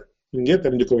நாம இங்கே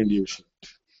தெரிஞ்சுக்க வேண்டிய விஷயம்.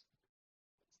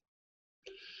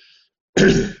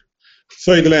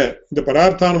 சோ இதுல இந்த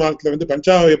பரார்த்தானுமானத்துல வந்து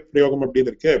பஞ்சாவய பிரயோகம்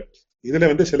அப்படின்னு இருக்கு. இதுல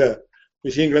வந்து சில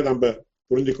விஷயங்களை நம்ம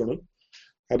புரிஞ்சுக்கணும்.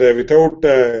 அதை without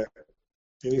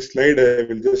any slide I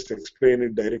will just explain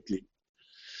it directly.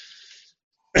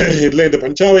 இதுல இந்த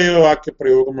பஞ்சாவயவ வாக்கிய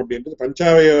பிரயோகம் அப்படின்றது,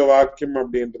 பஞ்சாவயவ வாக்கியம்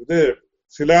அப்படின்றது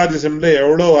சிலாஜிசம்ல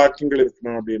எவ்வளவு வாக்கியங்கள்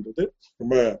இருக்கணும் அப்படின்றது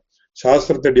ரொம்ப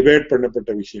சாஸ்திரத்தை டிபேட்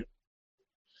பண்ணப்பட்ட விஷயம்.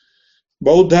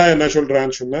 பௌத்தா என்ன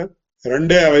சொல்றான்னு சொன்னா,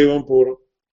 2 அவயவம் போறோம்.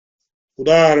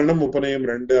 உதாரணம் உபநயம்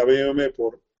 2 அவயவமே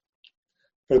போறோம்.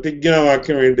 பிரதிஜா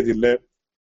வாக்கியம் வேண்டியதில்லை,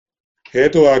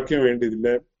 ஹேது வாக்கியம்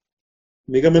வேண்டியதில்லை,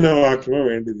 நிகமன வாக்கியமும்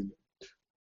வேண்டியதில்லை.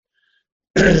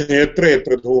 எத்திர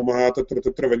எத்திர தூமஹ தத்ர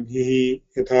தத்ர வன்ஹிஹ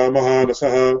யதா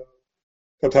மஹானஸஹ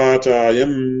ததா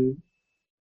சாயம்.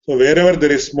 So wherever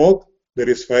there is smoke,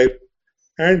 there is fire,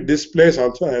 and this place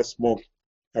also has smoke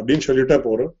அப்படின்னு சொல்லிட்டா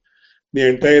போறோம். The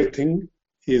entire thing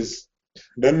is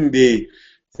done. The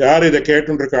யார் இதை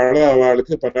கேட்டுருக்காளோ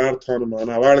அவளுக்கு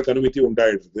பதார்த்தானுமான அவளுக்கு அனுமதி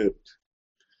உண்டாயிடுது.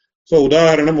 சோ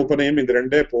உதாரணம் உபநயம் இந்த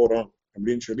 2 போறோம்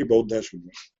அப்படின்னு சொல்லி பௌத்தா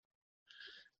சொல்றாங்க.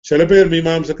 சில பேர்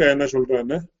மீமாம்சக்கா என்ன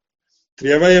சொல்றாங்கன்னா,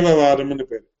 திரியவயவவாதம்னு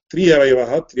பேர். 3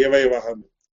 அவயவஹ திரியவயவஹ.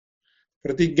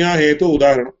 பிரதிஜா ஹேது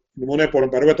உதாரணம் இந்த 3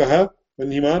 போறோம். பர்வதஹ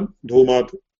வன்ஹிமான்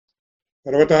தூமாத்.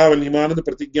 பர்வதஹ வன்ஹிமான்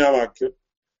பிரதிஜா வாக்கியம்,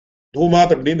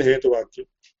 தூமாத் அப்படின்னு ஹேத்து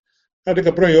வாக்கியம்.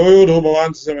 அதுக்கப்புறம் யோயோ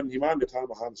தூமவான் வன்ஹிமான் யதா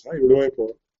மகான்சா இவ்வளவே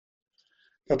போறோம்.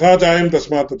 ததா சாயம்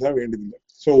தஸ்மாத் ததா வேண்டியதில்லை.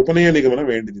 சோ உபநய நிகமனம்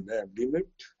வேண்டியதில்லை அப்படின்னு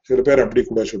சில பேர் அப்படி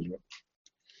கூட சொல்லுவாங்க.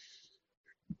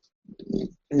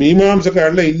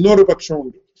 மீமாம்சக்காரல இன்னொரு பட்சம்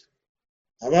உண்டு.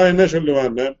 அவ என்ன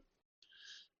சொல்லுவான்னா,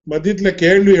 மத்தியத்துல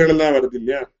கேள்விகள் எல்லாம் வருது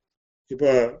இல்லையா.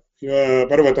 இப்ப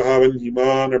பர்வதஹ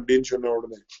வன்ஹிமான் அப்படின்னு சொன்ன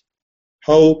உடனே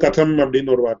ஹவு கதம்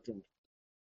அப்படின்னு ஒரு வாக்கியம்,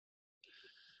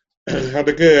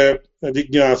 அதுக்கு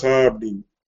ஜிக்ஞாசா அப்படின்னு,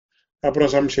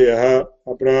 அப்புறம் சம்சய,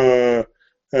 அப்புறம்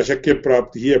சக்கிய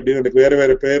பிராப்தி அப்படின்னு அதுக்கு வேற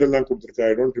வேற பேரெல்லாம் கொடுத்துருக்கா.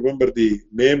 I don't remember the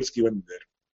names given there.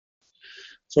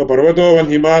 So பர்வதோ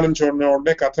வன்ஹிமான் சொன்ன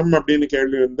உடனே கதம் அப்படின்னு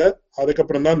கேள்வி வந்த,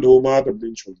 அதுக்கப்புறம் தான் தூமாத்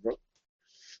அப்படின்னு சொல்றோம்.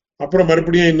 அப்புறம்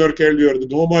மறுபடியும் இன்னொரு கேள்வி வருது,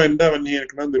 தூமா என்ன வன்ஹி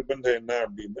இருக்குன்னா நிர்பந்தம் என்ன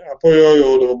அப்படின்னு. அப்போ யோ யோ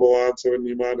தூமவான்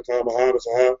வன்ஹிமான்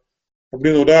மகாரசா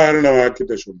அப்படின்னு உதாரண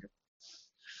வாக்கியத்தை சொல்றோம்.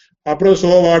 அப்புறம்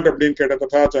சோவாட் அப்படின்னு கேட்ட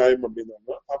ததா சாயம்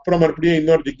அப்படின்னு. அப்புறம் மறுபடியும்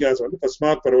இன்னொரு ஜிக்யாசா வந்து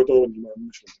தஸ்மாத் பர்வதோ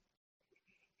வன்ஹிமான்னு சொல்றோம்.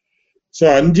 So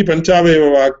 5 பஞ்சாவயவ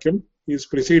வாக்கியம் is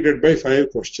preceded by 5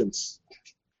 questions.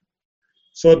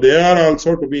 So they are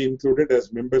also to be included as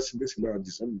members in the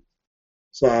syllogism.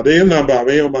 So அதையும் நாம்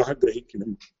அவயவமாக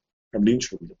கிரகிக்கணும் அப்படின்னு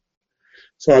சொல்றோம்.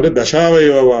 So அது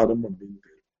தசாவயவவாதம் அப்படின்னு.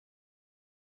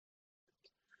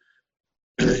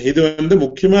 இது வந்து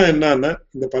முக்கியமா என்னன்னா,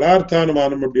 இந்த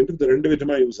பரார்த்தானுமானம் அப்படின்றது 2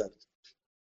 விதமா யூஸ் ஆகுது.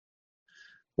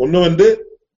 ஒண்ணு வந்து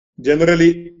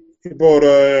ஜெனரலி இப்போ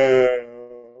ஒரு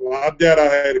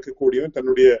வாத்தியாராக இருக்கக்கூடியவன்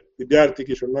தன்னுடைய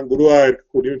வித்தியார்த்திக்கு சொல்லலாம், குருவாக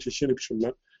இருக்கக்கூடியவன் சிஷ்யனுக்கு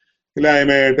சொல்லலாம், இல்ல ஐ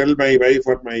மே tell my wife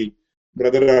R my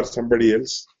brother or somebody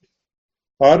else,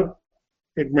 R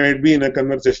it might be in a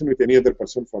conversation with any other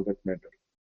person for that matter.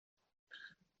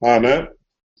 ஆனா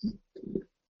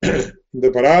இந்த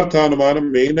பரார்த்தானுமானம்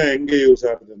மெயினா எங்க யூஸ்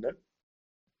ஆகுதுன்னா,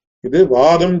 இது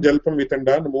வாதம் ஜல்பம்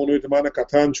வித்தண்டான்னு 3 விதமான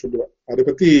கதான்னு சொல்லுவேன். அதை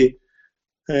பத்தி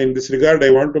In this regard, I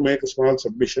want to make a small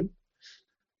submission.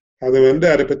 I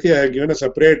have given a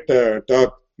separate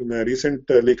talk in a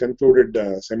recently concluded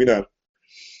seminar.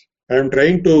 I am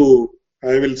trying to,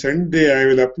 I will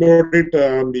upload it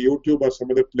on the YouTube or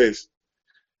some other place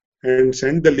and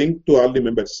send the link to all the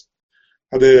members.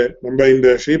 அது நம்ம இந்த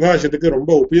ஸ்ரீபாஷ்யத்துக்கு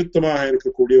ரொம்ப உபயுக்தமாக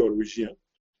இருக்கக்கூடிய ஒரு விஷயம்.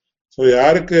 So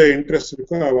யாருக்கு interest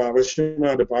இருக்கோ அவசியமா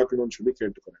அதை பார்க்கணும்னு சொல்லி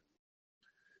கேட்டுக்கிறேன்.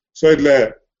 ஸோ இதுல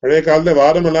பழைய காலத்துல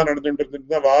வாதம் எல்லாம் நடந்துட்டு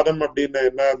இருந்ததுன்னா, வாதம் அப்படின்னா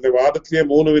என்ன, அந்த வாதத்திலேயே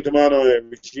 3 விதமான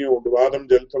விஷயம் உண்டு. வாதம்,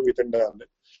 ஜல்பம், விதண்டான்னு.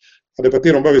 அதை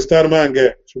பத்தி ரொம்ப விஸ்தாரமா அங்க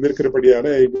சொல்லியிருக்கிறபடியால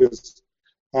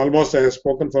almost I have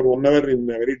spoken for 1 hour in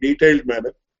a very detailed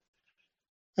manner.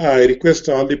 I request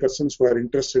all the persons who are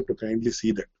interested to kindly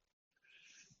see that.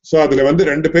 So அதுல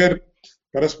 2 பேர்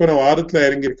பரஸ்பரம் வாதத்துல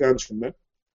இறங்கியிருக்கான்னு சொன்னேன்.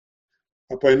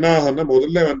 அப்ப என்ன ஆகும்னா,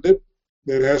 முதல்ல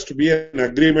there has to be an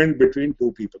agreement between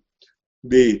 2 people.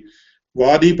 The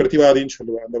வாதி பிரதிவாதின்னு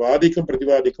சொல்லுவாங்க. அந்த வாதிக்கும்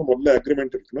பிரதிவாதிக்கும் முதல்ல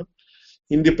அக்ரிமெண்ட் இருக்கணும்.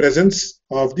 in the presence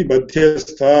of the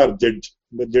மத்தியஸ்தா ஜட்ஜ்.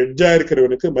 இந்த ஜட்ஜா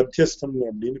இருக்கிறவனுக்கு மத்தியஸ்தம்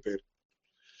அப்படின்னு பேர்.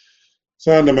 சோ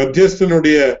அந்த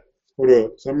மத்தியஸ்தனுடைய ஒரு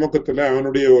சமூகத்துல,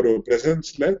 அவனுடைய ஒரு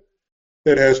பிரசன்ஸ்ல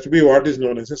there has to be what is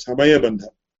known as a சமய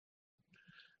பந்தம்.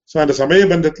 சோ அந்த சமய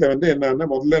பந்தத்துல என்னன்னா,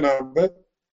 முதல்ல நாம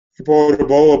இப்போ ஒரு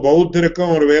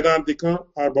பௌத்தருக்கும் ஒரு வேதாந்திக்கும்,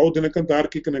 பௌத்தனுக்கும்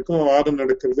தார்க்கிகனுக்கும் வாதம்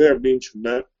நடக்கிறது அப்படின்னு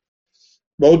சொன்னா,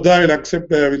 Buddha will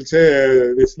accept, will say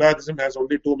this Islam has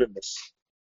only 2 members.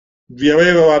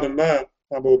 வியவயவாதம் தான்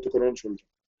நாம ஒத்துக்கிறோம்னு சொல்றோம்.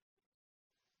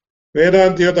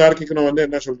 வேதாந்தியோ தார்க்கிகனோ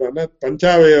என்ன சொல்றாங்கன்னா,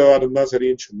 பஞ்சாவயவாதம் தான்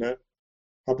சரின்னு சொன்ன.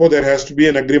 அப்போ there has to be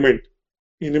an agreement.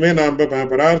 இனிமே நாம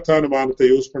பரார்த்தானுமானத்தை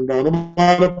யூஸ் பண்றோம்.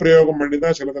 அனுமான பிரயோகம் பண்ணி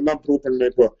தான் சிலதெல்லாம் ப்ரூவ்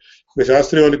பண்ண. இப்போ இந்த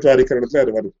சாஸ்திரியோனித்துவ அதிகரணத்துல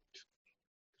அது வருது.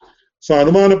 சோ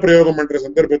அனுமான பிரயோகம் பண்ற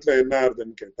சந்தர்ப்பத்துல என்ன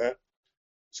ஆகுதுன்னு கேட்டேன்.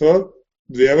 சோ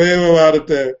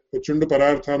வியவயவாதத்தை வச்சுண்டு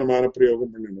பரார்த்தானுமான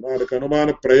பிரயோகம் பண்ணணும். அதுக்கு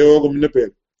அனுமான பிரயோகம்னு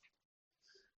பேர்.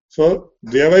 சோ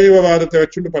வியவயவாதத்தை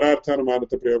வச்சுண்டு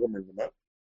பரார்த்தானுமானத்தை பிரயோகம் பண்ணணுமா,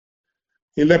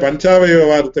 இல்ல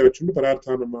பஞ்சாவயவாதத்தை வச்சுண்டு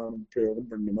பரார்த்தானுமான பிரயோகம்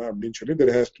பண்ணணுமா அப்படின்னு சொல்லி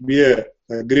there has to be a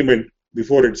agreement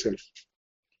before itself.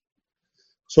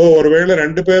 So ஒருவேளை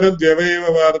 2 பேரும்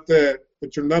வியவயவாதத்தை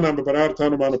வச்சுண்டா நம்ம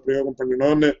பரார்த்தானுமான பிரயோகம்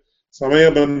பண்ணணும்னு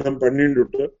சமயபந்தம்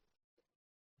பண்ணிட்டு,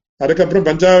 அதுக்கப்புறம்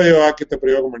பஞ்சாவய வாக்கியத்தை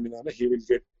பிரயோகம் பண்ணினாலும் he will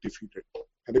get defeated.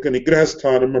 அதுக்கு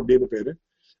நிகிரகஸ்தானம் அப்படின்னு பேரு.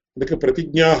 அதுக்கு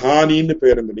பிரதிஜ்ஞா ஹானின்னு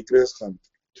பேரு அந்த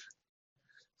நிகிரகஸ்தானத்துக்கு.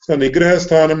 So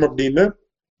நிகிரகஸ்தானம் அப்படின்னா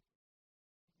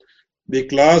the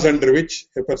clause under which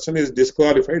a person is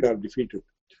disqualified or defeated.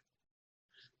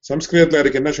 சம்ஸ்கிருதத்துல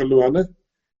அதுக்கு என்ன சொல்லுவான்னு,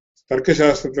 தர்க்க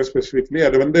சாஸ்திரத்துல ஸ்பெசிபிக்லி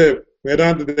அது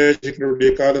வேதாந்த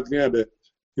தேசிகனுடைய காலத்திலயும் அது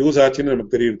யூஸ் ஆச்சுன்னு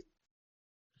நமக்கு தெரியுது.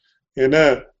 ஏன்னா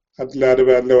அதுல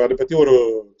அதை பத்தி ஒரு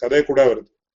கதை கூட வருது.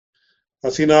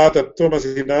 அசினா தத்துவம்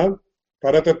அசினா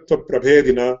பரதத்துவ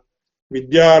பிரபேதினா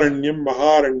வித்யாரண்யம்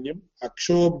மகாரண்யம்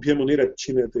அக்ஷோபியமுனிர்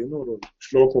அச்சினத்துன்னு ஒரு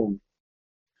ஸ்லோகம் உண்டு.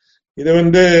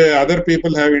 இது other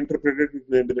people have interpreted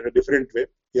in different way.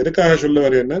 எதுக்காக சொல்ல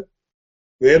வரேன்னா,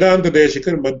 வேதாந்த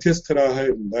தேசிகர் மத்தியஸ்தராக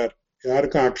இருந்தார்.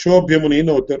 யாருக்கும்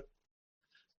அக்ஷோபியமுனின்னு ஒருத்தர்,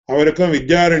 அவருக்கும்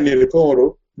வித்யாரண்யருக்கும்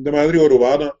இந்த மாதிரி ஒரு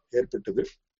வாதம் ஏற்பட்டது.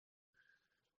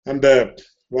 அந்த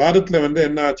வாதத்துல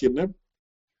என்ன ஆச்சுன்னா,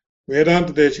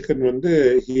 வேதாந்த Desikan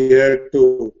he had to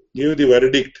give the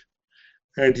verdict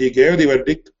and he gave the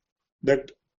verdict that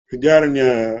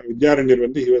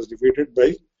Vidyaranyar he was defeated by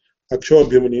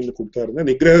அக்ஷோபியமுனின்னு கொடுத்தாருன்னா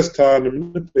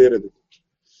நிகிரகஸ்தானம்னு பேர்.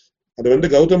 அது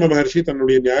கௌதம மகர்ஷி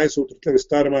தன்னுடைய நியாய சூத்திரத்துல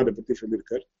விஸ்தாரமா அதை பத்தி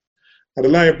சொல்லியிருக்காரு.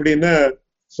 அதெல்லாம் எப்படின்னா,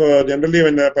 so generally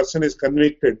when a person is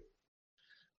convicted,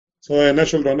 so என்ன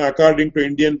சொல்றோம்னா, according to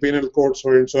Indian penal code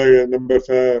so and so number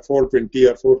 420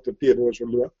 or 430 ஏதோ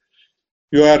சொல்லுவா,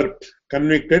 you are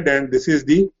convicted and this is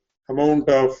the amount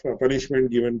of punishment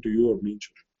given to you அப்படின்னு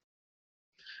சொல்லி.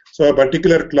 So a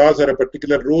particular clause or a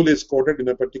particular rule is quoted in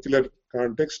a particular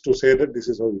context to say that this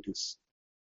is how it is.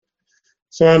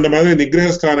 So அந்த மாதிரி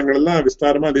நிகிரகஸ்தானங்கள் எல்லாம்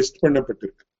விஸ்தாரமா list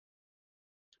பண்ணப்பட்டிருக்கு.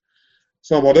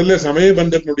 So முதல்ல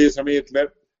சமயபந்தத்தினுடைய சமயத்துல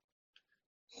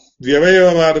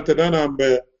வியவயவாதத்தை தான் நாம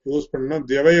யூஸ் பண்ணோம்.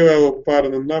 தியவய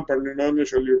உபாரணம் தான் பண்ணணும்னு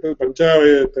சொல்லிட்டு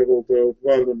பஞ்சாவயத்தை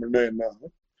உபாரணம் பண்ணா என்ன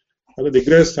ஆகும், அது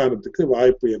நிகிரகஸ்தானத்துக்கு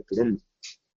வாய்ப்பு ஏற்படும்.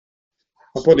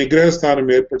 அப்போ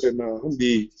நிகிரகஸ்தானம் ஏற்பட்டு என்ன ஆகும்,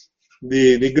 தி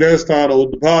நிகிரகஸ்தான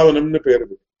உத்பாவனம்னு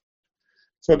பேரு.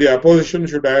 So the opposition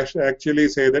should actually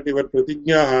say that இவர்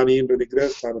பிரதிஜ்ஞா ஹானி என்ற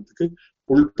நிகிரகஸ்தானத்துக்கு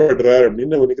உள்படுறார்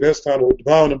அப்படின்னு ஒரு நிகிரகஸ்தான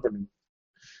உத்பாவனம் பண்ணணும்.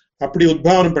 அப்படி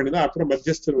உத்பாவனம் பண்ணினா அப்புறம்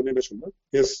மத்தியஸ்தர் என்ன சொல்லணும்,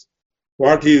 S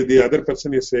what the other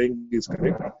person is saying is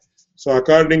correct. So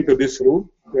according to this rule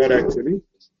you are actually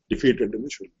defeated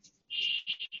ன்னு சொல்லு.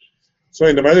 So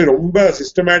இந்த மாதிரி ரொம்ப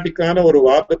சிஸ்டமேட்டிக்கான ஒரு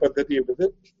வாத பద్ధதி என்பது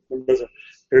நம்ம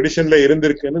ட்ரெடிஷன்ல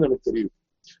இருந்திருக்குன்னு நமக்கு தெரியும்.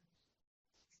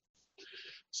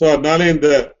 So அதனால இந்த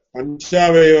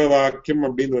பஞ்சாவயவ வாக்கியம்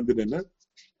அப்படின்னு வந்ததுன்னா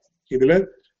இதுல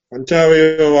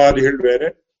பஞ்சாவயவாதிகள் வேற,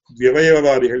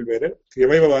 வியவயவாதிகள் வேற,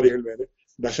 தியவயவாதிகள் வேற,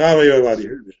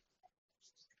 தசாவயவாதிகள் வேற.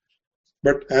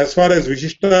 But as far as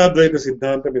Vishishtadvaita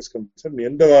Siddhantam is concerned,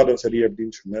 எந்த வாதம் சரி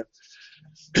அப்படின்னு சொன்ன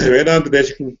வேதாந்த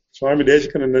தேசிகன் சுவாமி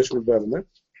தேசிகன் என்ன சொல்றாருன்னா,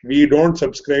 we don't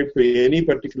subscribe to any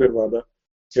particular vada,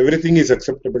 everything is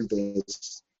acceptable to us.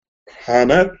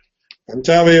 ஆனா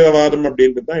பஞ்சாவயவாதம்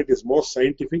அப்படின்றது தான் it is more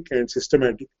scientific and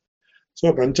systematic.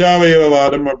 So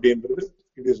பஞ்சாவயவாதம் அப்படின்றது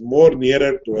it is more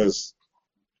nearer to us.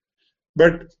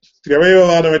 But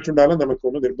திரவயவாதம் வச்சுட்டாலும் நமக்கு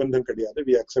ஒன்றும் நிர்பந்தம் கிடையாது,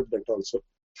 we accept that also.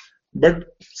 But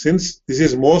since this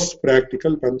is most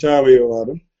practical,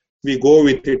 பஞ்சாவயவாதம் we go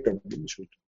with it அப்படின்னு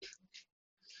சொல்லிட்டு.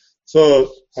 So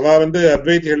அவ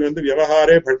அத்வைதிகள்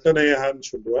விவகாரே பட்டநயகான்னு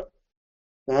சொல்லுவார்.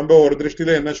 நாம ஒரு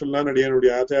திருஷ்டியில என்ன சொல்லலாம்,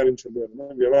 என்னுடைய ஆச்சாரியன் சொல்லுவாருன்னா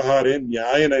விவகாரே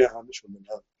நியாயநயகான்னு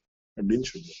சொல்லலாம் அப்படின்னு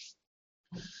சொல்லுவார்.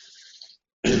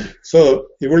 சோ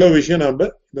இவ்வளவு விஷயம் நாம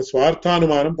இந்த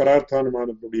ஸ்வார்த்தானுமானம்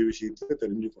பரார்த்தானுமானத்துடைய விஷயத்தை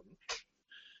தெரிஞ்சுக்கணும்.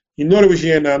 இன்னொரு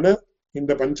விஷயம் என்னன்னா,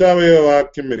 இந்த பஞ்சாவய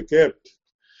வாக்கியம் இருக்கே,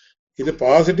 இது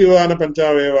பாசிட்டிவான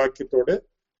பஞ்சாவய வாக்கியத்தோட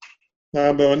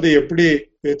நாம எப்படி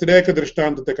வெத்திரேக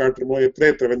திருஷ்டாந்தத்தை காட்டுறோமோ,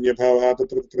 எத்திரேத்திர வன்யபாவா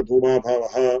தத்திர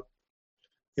தூமாபாவா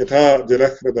யதா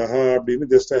ஜலஹ்ரதா அப்படின்னு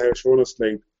just I have shown a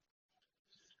slide.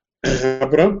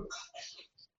 அப்புறம்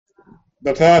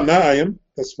ததா ந அயம்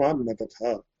தஸ்மாத் ந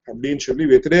ததா அப்படின்னு சொல்லி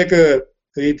வெத்திரேக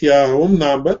ரீதியாகவும்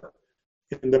நாம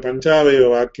இந்த பஞ்சாவய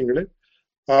வாக்கியங்களை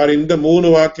இந்த 3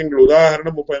 வாக்கியங்கள்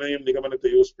உதாரணம் உபநயம் நிகமனத்தை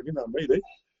யூஸ் பண்ணி நாம இதை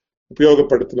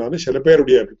உபயோகப்படுத்தலாம்னு சில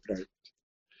பேருடைய அபிப்பிராயம்.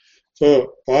 சோ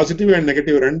பாசிட்டிவ் அண்ட்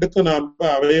நெகட்டிவ் ரெண்டுக்கும் நாம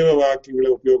அவயவ வாக்கியங்களை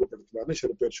உபயோகப்படுத்தலாம்னு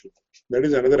சில பேர் சொல்றோம். That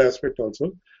is another aspect also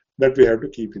that we have to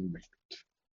keep in mind.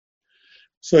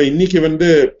 So இன்னைக்கு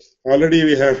already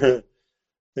we have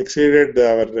exceeded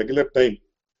our regular time.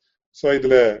 So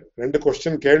இதுல 2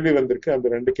 question கேள்வி வந்திருக்கு. அந்த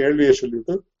 2 கேள்வியை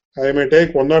சொல்லிட்டு I may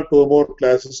take 1 or 2 more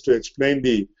classes to explain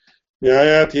the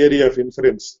Nyaya theory of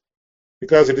inference,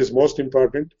 because it is most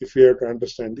important if we have to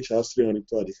understand the Shastriya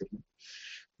Anitva Adhikaranam.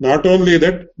 Not only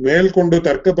that, மேல்கொண்டு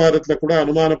தர்க்க பாதத்துல கூட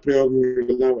அனுமான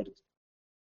பிரயோகங்கள் எல்லாம் வருது.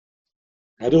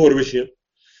 அது ஒரு விஷயம்.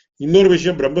 இன்னொரு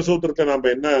விஷயம், பிரம்மசூத்திரத்தை நாம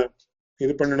என்ன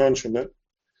இது பண்ணணும்னு சொன்ன,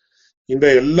 இந்த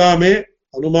எல்லாமே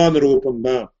அனுமான ரூபம்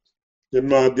தான்.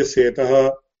 ஜன்மாத்யசேதா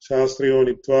சாஸ்திரியோ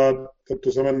நித்வா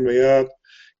தத்து சமன்வயாத்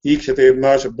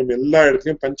ஈக்ஷதேர்னா சப்தம் எல்லா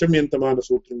இடத்துலயும் பஞ்சமியந்தமான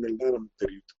சூத்திரங்கள் தான் நமக்கு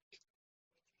தெரியுது.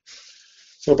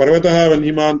 So Parvataha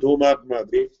Vanhiman Dhumat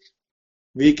Madri,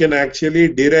 we can actually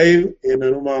derive an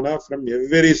Anumana from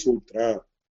every sutra.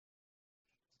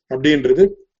 அப்படின்றது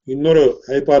இன்னொரு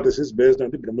ஹைபாதசிஸ் பேஸ்ட்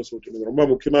ஆன் தி பிரம்ம சூத்திரம். ரொம்ப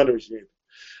முக்கியமான விஷயம்.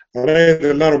 ஆனா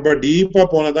இதெல்லாம் ரொம்ப டீப்பா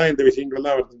போனதான் இந்த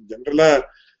விஷயங்கள்லாம் வருது. ஜெனரலா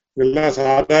இதெல்லாம்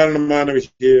சாதாரணமான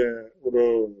விஷய ஒரு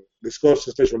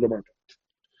டிஸ்கோர்ஸை சொல்ல மாட்டோம்.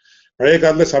 பழைய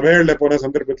காலத்துல சபைகள்ல போன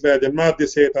சந்தர்ப்பத்துல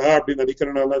ஜன்மாத்தியசேதா அப்படின்னு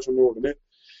அதிகரணம் எல்லாம் சொன்ன உடனே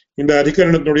இந்த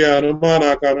அதிகரணத்தினுடைய அனுமான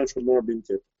ஆகாரம் சொல்லணும் அப்படின்னு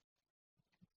கேட்போம்.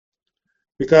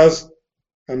 பிகாஸ்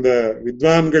அந்த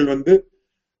வித்வான்கள்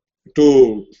to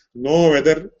know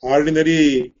whether ordinary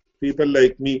people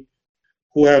like me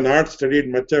who have not studied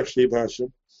much of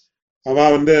Sribhashyam,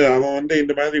 அவன்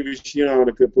இந்த மாதிரி விஷயம்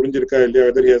அவனுக்கு புரிஞ்சிருக்கா இல்லையா,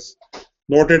 whether he has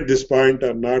noted this point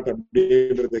or not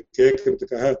அப்படின்றத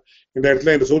கேட்கறதுக்காக இந்த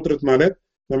இடத்துல இந்த சூத்திரத்தினால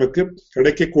நமக்கு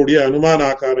கிடைக்கக்கூடிய அனுமான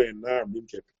ஆகாரம் என்ன அப்படின்னு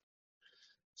கேட்போம்.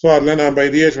 சோ அதுல நாம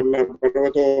இதையே சொல்லலாம்.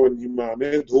 பர்வதோ வன்ஹிமானே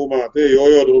தூமாத்து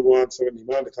யோயோ தூமான்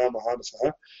சவன்ஹிமா ததா மகானசா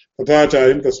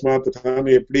ததாச்சாரியம் தஸ்மாத்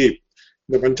ததான்னு எப்படி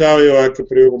இந்த பஞ்சாவய வாக்கிய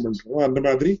பிரயோகம் பண்றோம், அந்த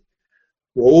மாதிரி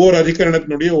ஒவ்வொரு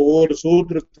அதிகரணத்தினுடைய ஒவ்வொரு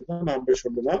சூத்திரத்துக்கும் நாம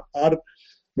சொல்லலாம். ஆர்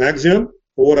மேக்சிமம்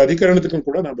ஒவ்வொரு அதிகரணத்துக்கும்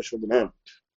கூட நாம சொல்லலாம்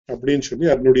அப்படின்னு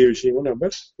சொல்லி அதனுடைய விஷயமும் நம்ம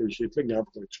விஷயத்துல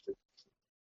ஞாபகம் வச்சுக்கணும்.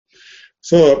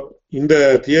 சோ இந்த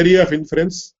theory of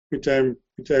inference which I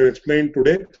have explained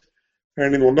today,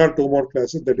 and in 1 or 2 more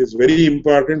classes, that is very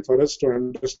important for us to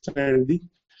understand the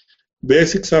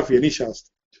basics of any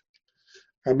shastra.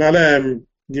 அதனால I am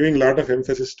giving lot of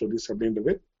emphasis to this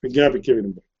அப்படின்றது விஞ்ஞாபிக்க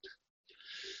விரும்புகிறேன்.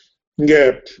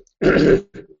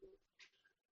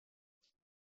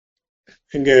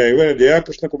 இங்க இவர் Jaya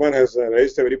Krishna Kumar has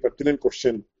raised a very pertinent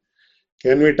question.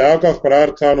 Can we talk of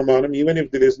pararthanumanam even if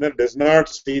the listener does not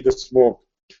see the smoke?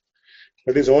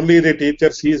 That is, only the teacher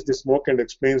sees the smoke and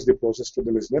explains the process to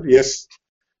the listener. Yes,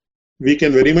 we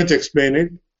can very much explain it.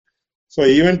 So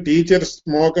even teacher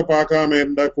smoke paakama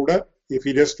enda kuda, if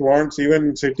he just wants, even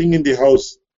sitting in the house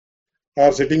or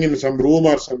sitting in some room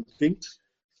or something,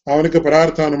 avanukku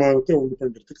pararthanumanatha undu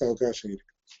pandradhukku avakasham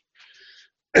irukku.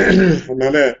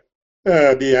 Adnala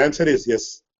the answer is yes.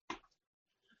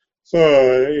 So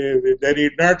they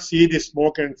did not see the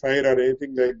smoke and fire or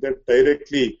anything like that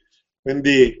directly when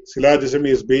the syllogism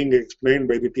is being explained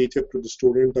by the teacher to the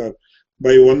student or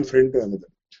by one friend to another.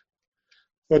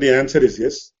 So the answer is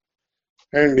yes.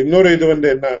 And இன்னொரு இது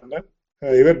என்னன்னா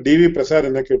இவர் TV Prasad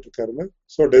என்ன கேட்டிருக்காருன்னா,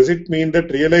 so does it mean that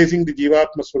realizing the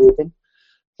jivatma swarupam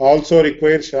also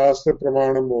requires shastra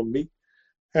pramanam only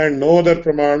and no other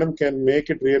pramanam can make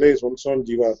it realize one's own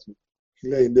jivatma?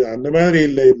 இல்ல இது அந்த மாதிரி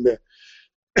இல்ல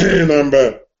நம்ம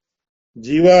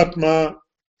ஜீவாத்மா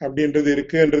அப்படின்றது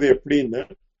இருக்குன்றது எப்படின்னா,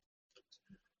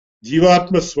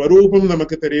 ஜீவாத்ம ஸ்வரூபம்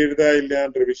நமக்கு தெரியுறதா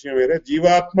இல்லையான்ற விஷயம் வேற,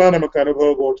 ஜீவாத்மா நமக்கு அனுபவ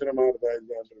கோச்சரமா இருந்தா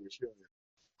இல்லையான்ற விஷயம் வேற.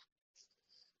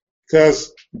 பிகாஸ்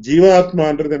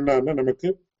ஜீவாத்மான்றது என்னன்னா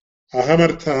நமக்கு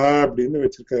அகமர்த்தா அப்படின்னு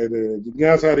வச்சிருக்காரு.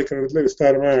 ஜிக்ஞாசாரிக்கிறதுல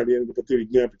விஸ்தாரமா அடியனுக்கு பத்தி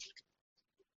விஞ்ஞாபிச்சிருக்கு.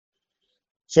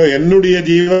 சோ என்னுடைய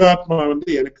ஜீவாத்மா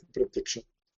எனக்கு பிரத்யக்ஷம்.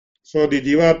 So the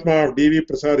Jivatma of D.V.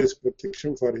 Prasad is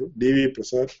Pratyaksham for him, D.V.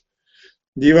 Prasad.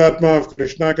 Jivatma of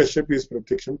Krishna Kashyap is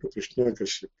Pratyaksham to Krishna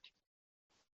Kashyap.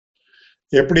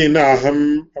 எப்படின்னா அகம்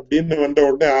அப்படின்னு வந்த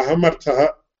உடனே அகம் அர்த்தா,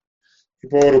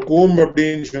 இப்போ ஒரு கூம்பு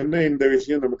அப்படின்னு சொன்ன இந்த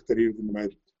விஷயம் நமக்கு தெரியுது இந்த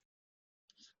மாதிரி.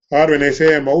 R when I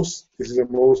say a mouse, this is a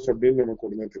mouse அப்படின்னு நமக்கு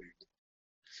உடனே தெரியுது.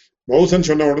 மவுஸ்ன்னு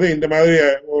சொன்ன உடனே இந்த மாதிரி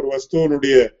ஒரு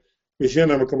வஸ்துவனுடைய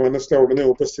விஷயம் நமக்கு மனசுல உடனே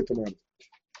உபஸ்திதமாகுது.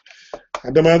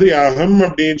 அந்த மாதிரி அகம்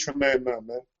அப்படின்னு சொன்னா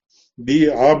என்னன்னா, the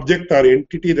object or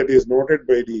entity that is noted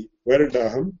by the word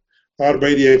aham or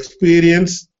by the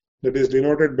experience that is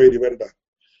denoted by the word aham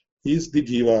is the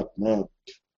jivatma.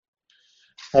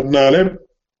 அதனால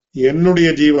என்னுடைய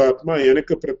ஜீவாத்மா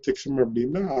எனக்கு பிரத்யக்ஷம்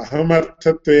அப்படின்னா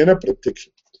அகமர்த்தத்வேன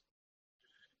பிரத்யக்ஷம்.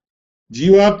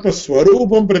 ஜீவாத்ம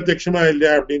ஸ்வரூபம் பிரத்யக்ஷமா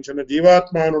இல்லையா அப்படின்னு சொன்ன,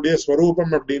 ஜீவாத்மானுடைய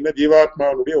ஸ்வரூபம் அப்படின்னா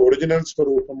ஜீவாத்மானுடைய ஒரிஜினல்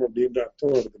ஸ்வரூபம் அப்படின்ற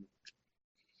அர்த்தம் வருது.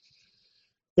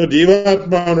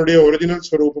 ஜீவாத்மானுடைய ஒரிஜினல்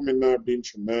ஸ்வரூபம் என்ன அப்படின்னு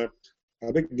சொன்னா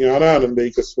அது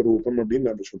ஞானானந்தைக ஸ்வரூபம் அப்படின்னு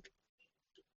நம்ம சொல்றோம்.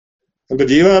 அந்த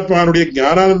ஜீவாத்மானுடைய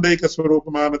ஞானானந்தைக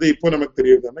ஸ்வரூபமானது இப்போ நமக்கு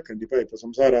தெரியுதுன்னா கண்டிப்பா இப்ப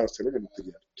சம்சாராவஸ்தையில நமக்கு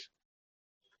தெரியாது.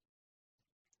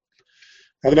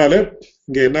 அதனால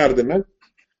இங்க என்ன ஆகுதுன்னா,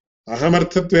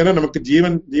 அகமர்த்தத்வேன நமக்கு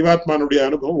ஜீவாத்மானுடைய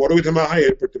அனுபவம் ஒரு விதமாக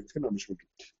ஏற்பட்டிருக்கு நம்ம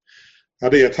சொல்றோம்.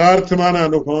 அது யதார்த்தமான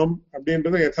அனுபவம்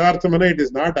அப்படின்றது யதார்த்தமான, it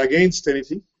is not against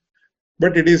anything,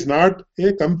 but it is not a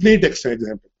complete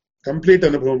example, complete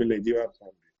அனுபவம் இல்லை ஜீவாத்மா.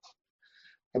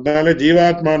 அதனால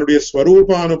ஜீவாத்மானுடைய ஸ்வரூப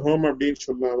அனுபவம் அப்படின்னு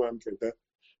சொல்லலாமான்னு கேட்டா,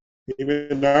 we may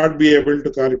not be able to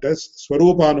call it as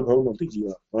ஸ்வரூப அனுபவம் of the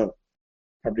ஜீவாத்மா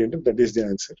அப்படின்றது, that is the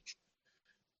answer.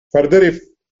 Further, if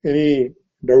any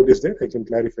doubt is there, I can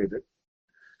clarify that.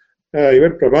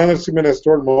 Even Prabhanarshiman has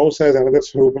told mouse has another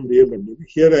swarupam real.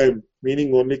 Here I am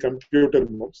meaning only computer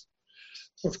mouse.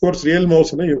 Of course, real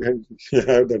mouse you can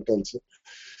have that also.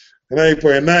 ஆனா இப்போ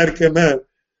என்ன இருக்குன்னா,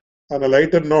 அந்த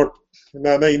lighter note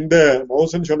என்னன்னா, இந்த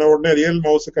மவுஸ்ன்னு சொன்ன உடனே real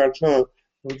mouse காட்டலாம்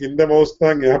நமக்கு இந்த மவுஸ்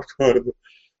தான் ஞாபகம் வருது.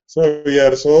 So we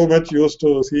are so much used to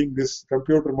seeing this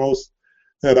computer mouse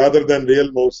rather than real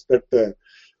mouse that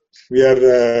we are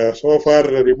so far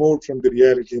removed from the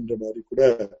reality in the மாதிரி கூட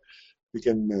we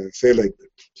can say like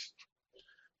that.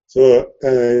 So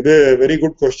இது very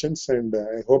good questions and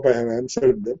I hope I have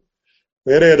answered them.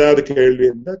 வேற ஏதாவது கேள்வி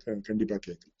இருந்தா கண்டிப்பா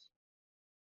கேட்கலாம்.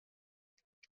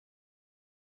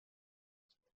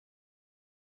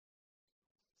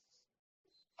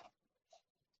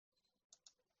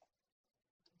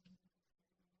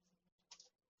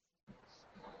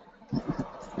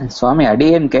 சுவாமி,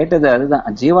 அடியேன் கேட்டது அதுதான்,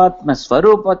 ஜீவாத்ம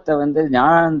ஸ்வரூபத்தை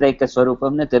ஞானானந்தைக்க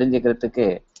ஸ்வரூபம்னு தெரிஞ்சுக்கிறதுக்கு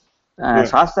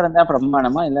சாஸ்திரம் தான்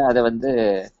பிரமாணமா, இல்ல அதை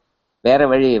வேற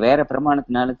வழி வேற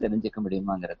பிரமாணத்தினால தெரிஞ்சுக்க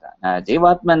முடியுமாங்கிறதா?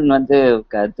 ஜீவாத்மன்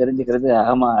தெரிஞ்சுக்கிறது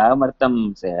அகமர்த்தம்,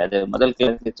 அது முதல்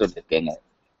கிளாஸ்ல சொல்லிருக்கேங்க.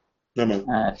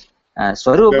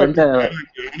 ஸ்வரூபத்தை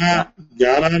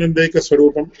ஞானானந்தைக்க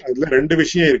ஸ்வரூபம், அதுல ரெண்டு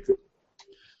விஷயம் இருக்கு.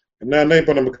 என்னன்னா,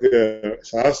 இப்ப நமக்கு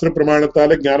சாஸ்திர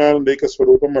பிரமாணத்தால ஞானானந்தைக்க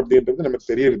ஸ்வரூபம் அப்படின்றது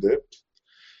நமக்கு தெரியுது.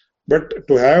 But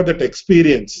to have that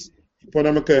experience, இப்போ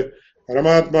நமக்கு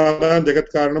பரமாத்மா தான்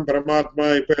ஜெகத் காரணம், பரமாத்மா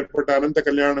இப்ப ஏற்பட்ட அனந்த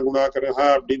கல்யாண குணாகரஹா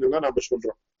அப்படின்னு தான் நம்ம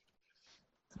சொல்றோம்.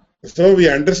 So we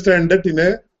understand that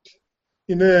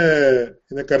in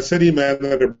a cursory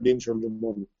manner அப்படின்னு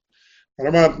சொல்லும்போது,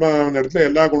 பரமாத்மா இடத்துல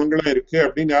எல்லா குணங்களும் இருக்கு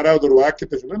அப்படின்னு யாராவது ஒரு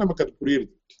வாக்கியத்தை சொன்னா நமக்கு அது புரியுது.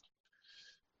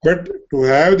 But to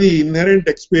have the inherent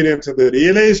experience, அதை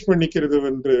ரியலைஸ் பண்ணிக்கிறது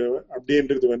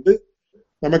அப்படின்றது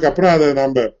நமக்கு அப்புறம் அதை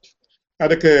நாம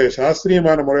அதுக்கு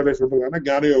சாஸ்திரியமான முறையில சொல்றதுனா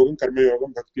ஞான யோகம்,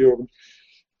 கர்மயோகம், பக்தி யோகம்,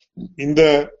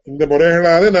 இந்த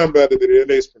முறைகளால நாம அதை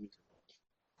ரியலைஸ் பண்ணிக்கிறோம்.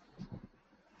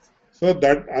 ஸோ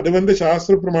தட் அது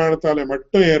சாஸ்திர பிரமாணத்தால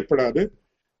மட்டும் ஏற்படாது.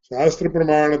 சாஸ்திர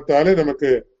பிரமாணத்தாலே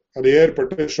நமக்கு அது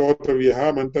ஏற்பட்டு ஸ்ரோத்ரவ்யா,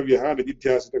 மந்தவ்யா,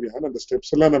 நிதித்தியாசித்தவ்யா, அந்த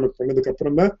ஸ்டெப்ஸ் எல்லாம் நமக்கு பண்ணதுக்கு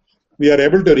அப்புறம் தான் we are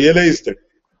able to realize that.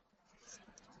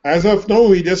 As of now,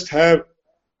 we just have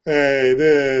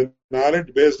knowledge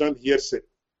based on hearsay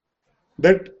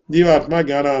that Jivatma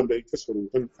Jnanandayika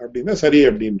Swarupan அப்படின்னா சரி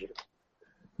அப்படின்றது.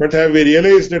 But have we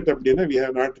realized it அப்படின்னா we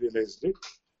have not realized it.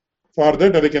 For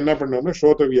that அதுக்கு என்ன பண்ணோம்னா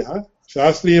ஸ்ரோதவியா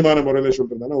சாஸ்திரியமான முறையில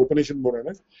சொல்றதுனால உபனிஷத் முறையில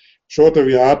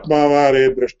ஸ்ரோதவியா ஆத்மாவா ரே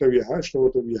திரஷ்டவியா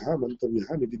ஸ்ரோதவியா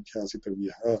மந்தவியா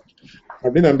நிதித்தியாசித்தவியா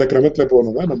அப்படின்னு அந்த கிரமத்துல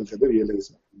போனதா நமக்கு அது ரியலைஸ்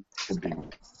ஆகும் அப்படின்னு.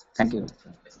 Thank you.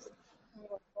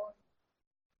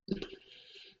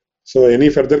 So any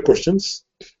further questions?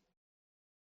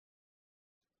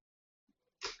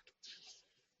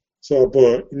 So அப்போ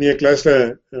இன்னைய கிளாஸ்ல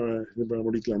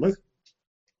முடிக்கலாமா?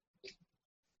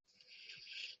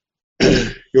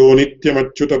 यो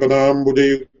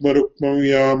नित्यमच्युतपदाम्बुजयुग्मरुक्मं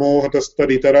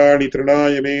व्यामोहतस्तरितराणि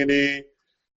तृणाय मेने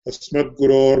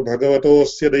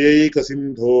अस्मद्गुरोर्भगवतोऽस्य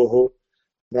दयैकसिन्धोः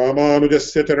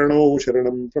रामानुजस्य चरणौ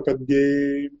शरणं प्रपद्ये.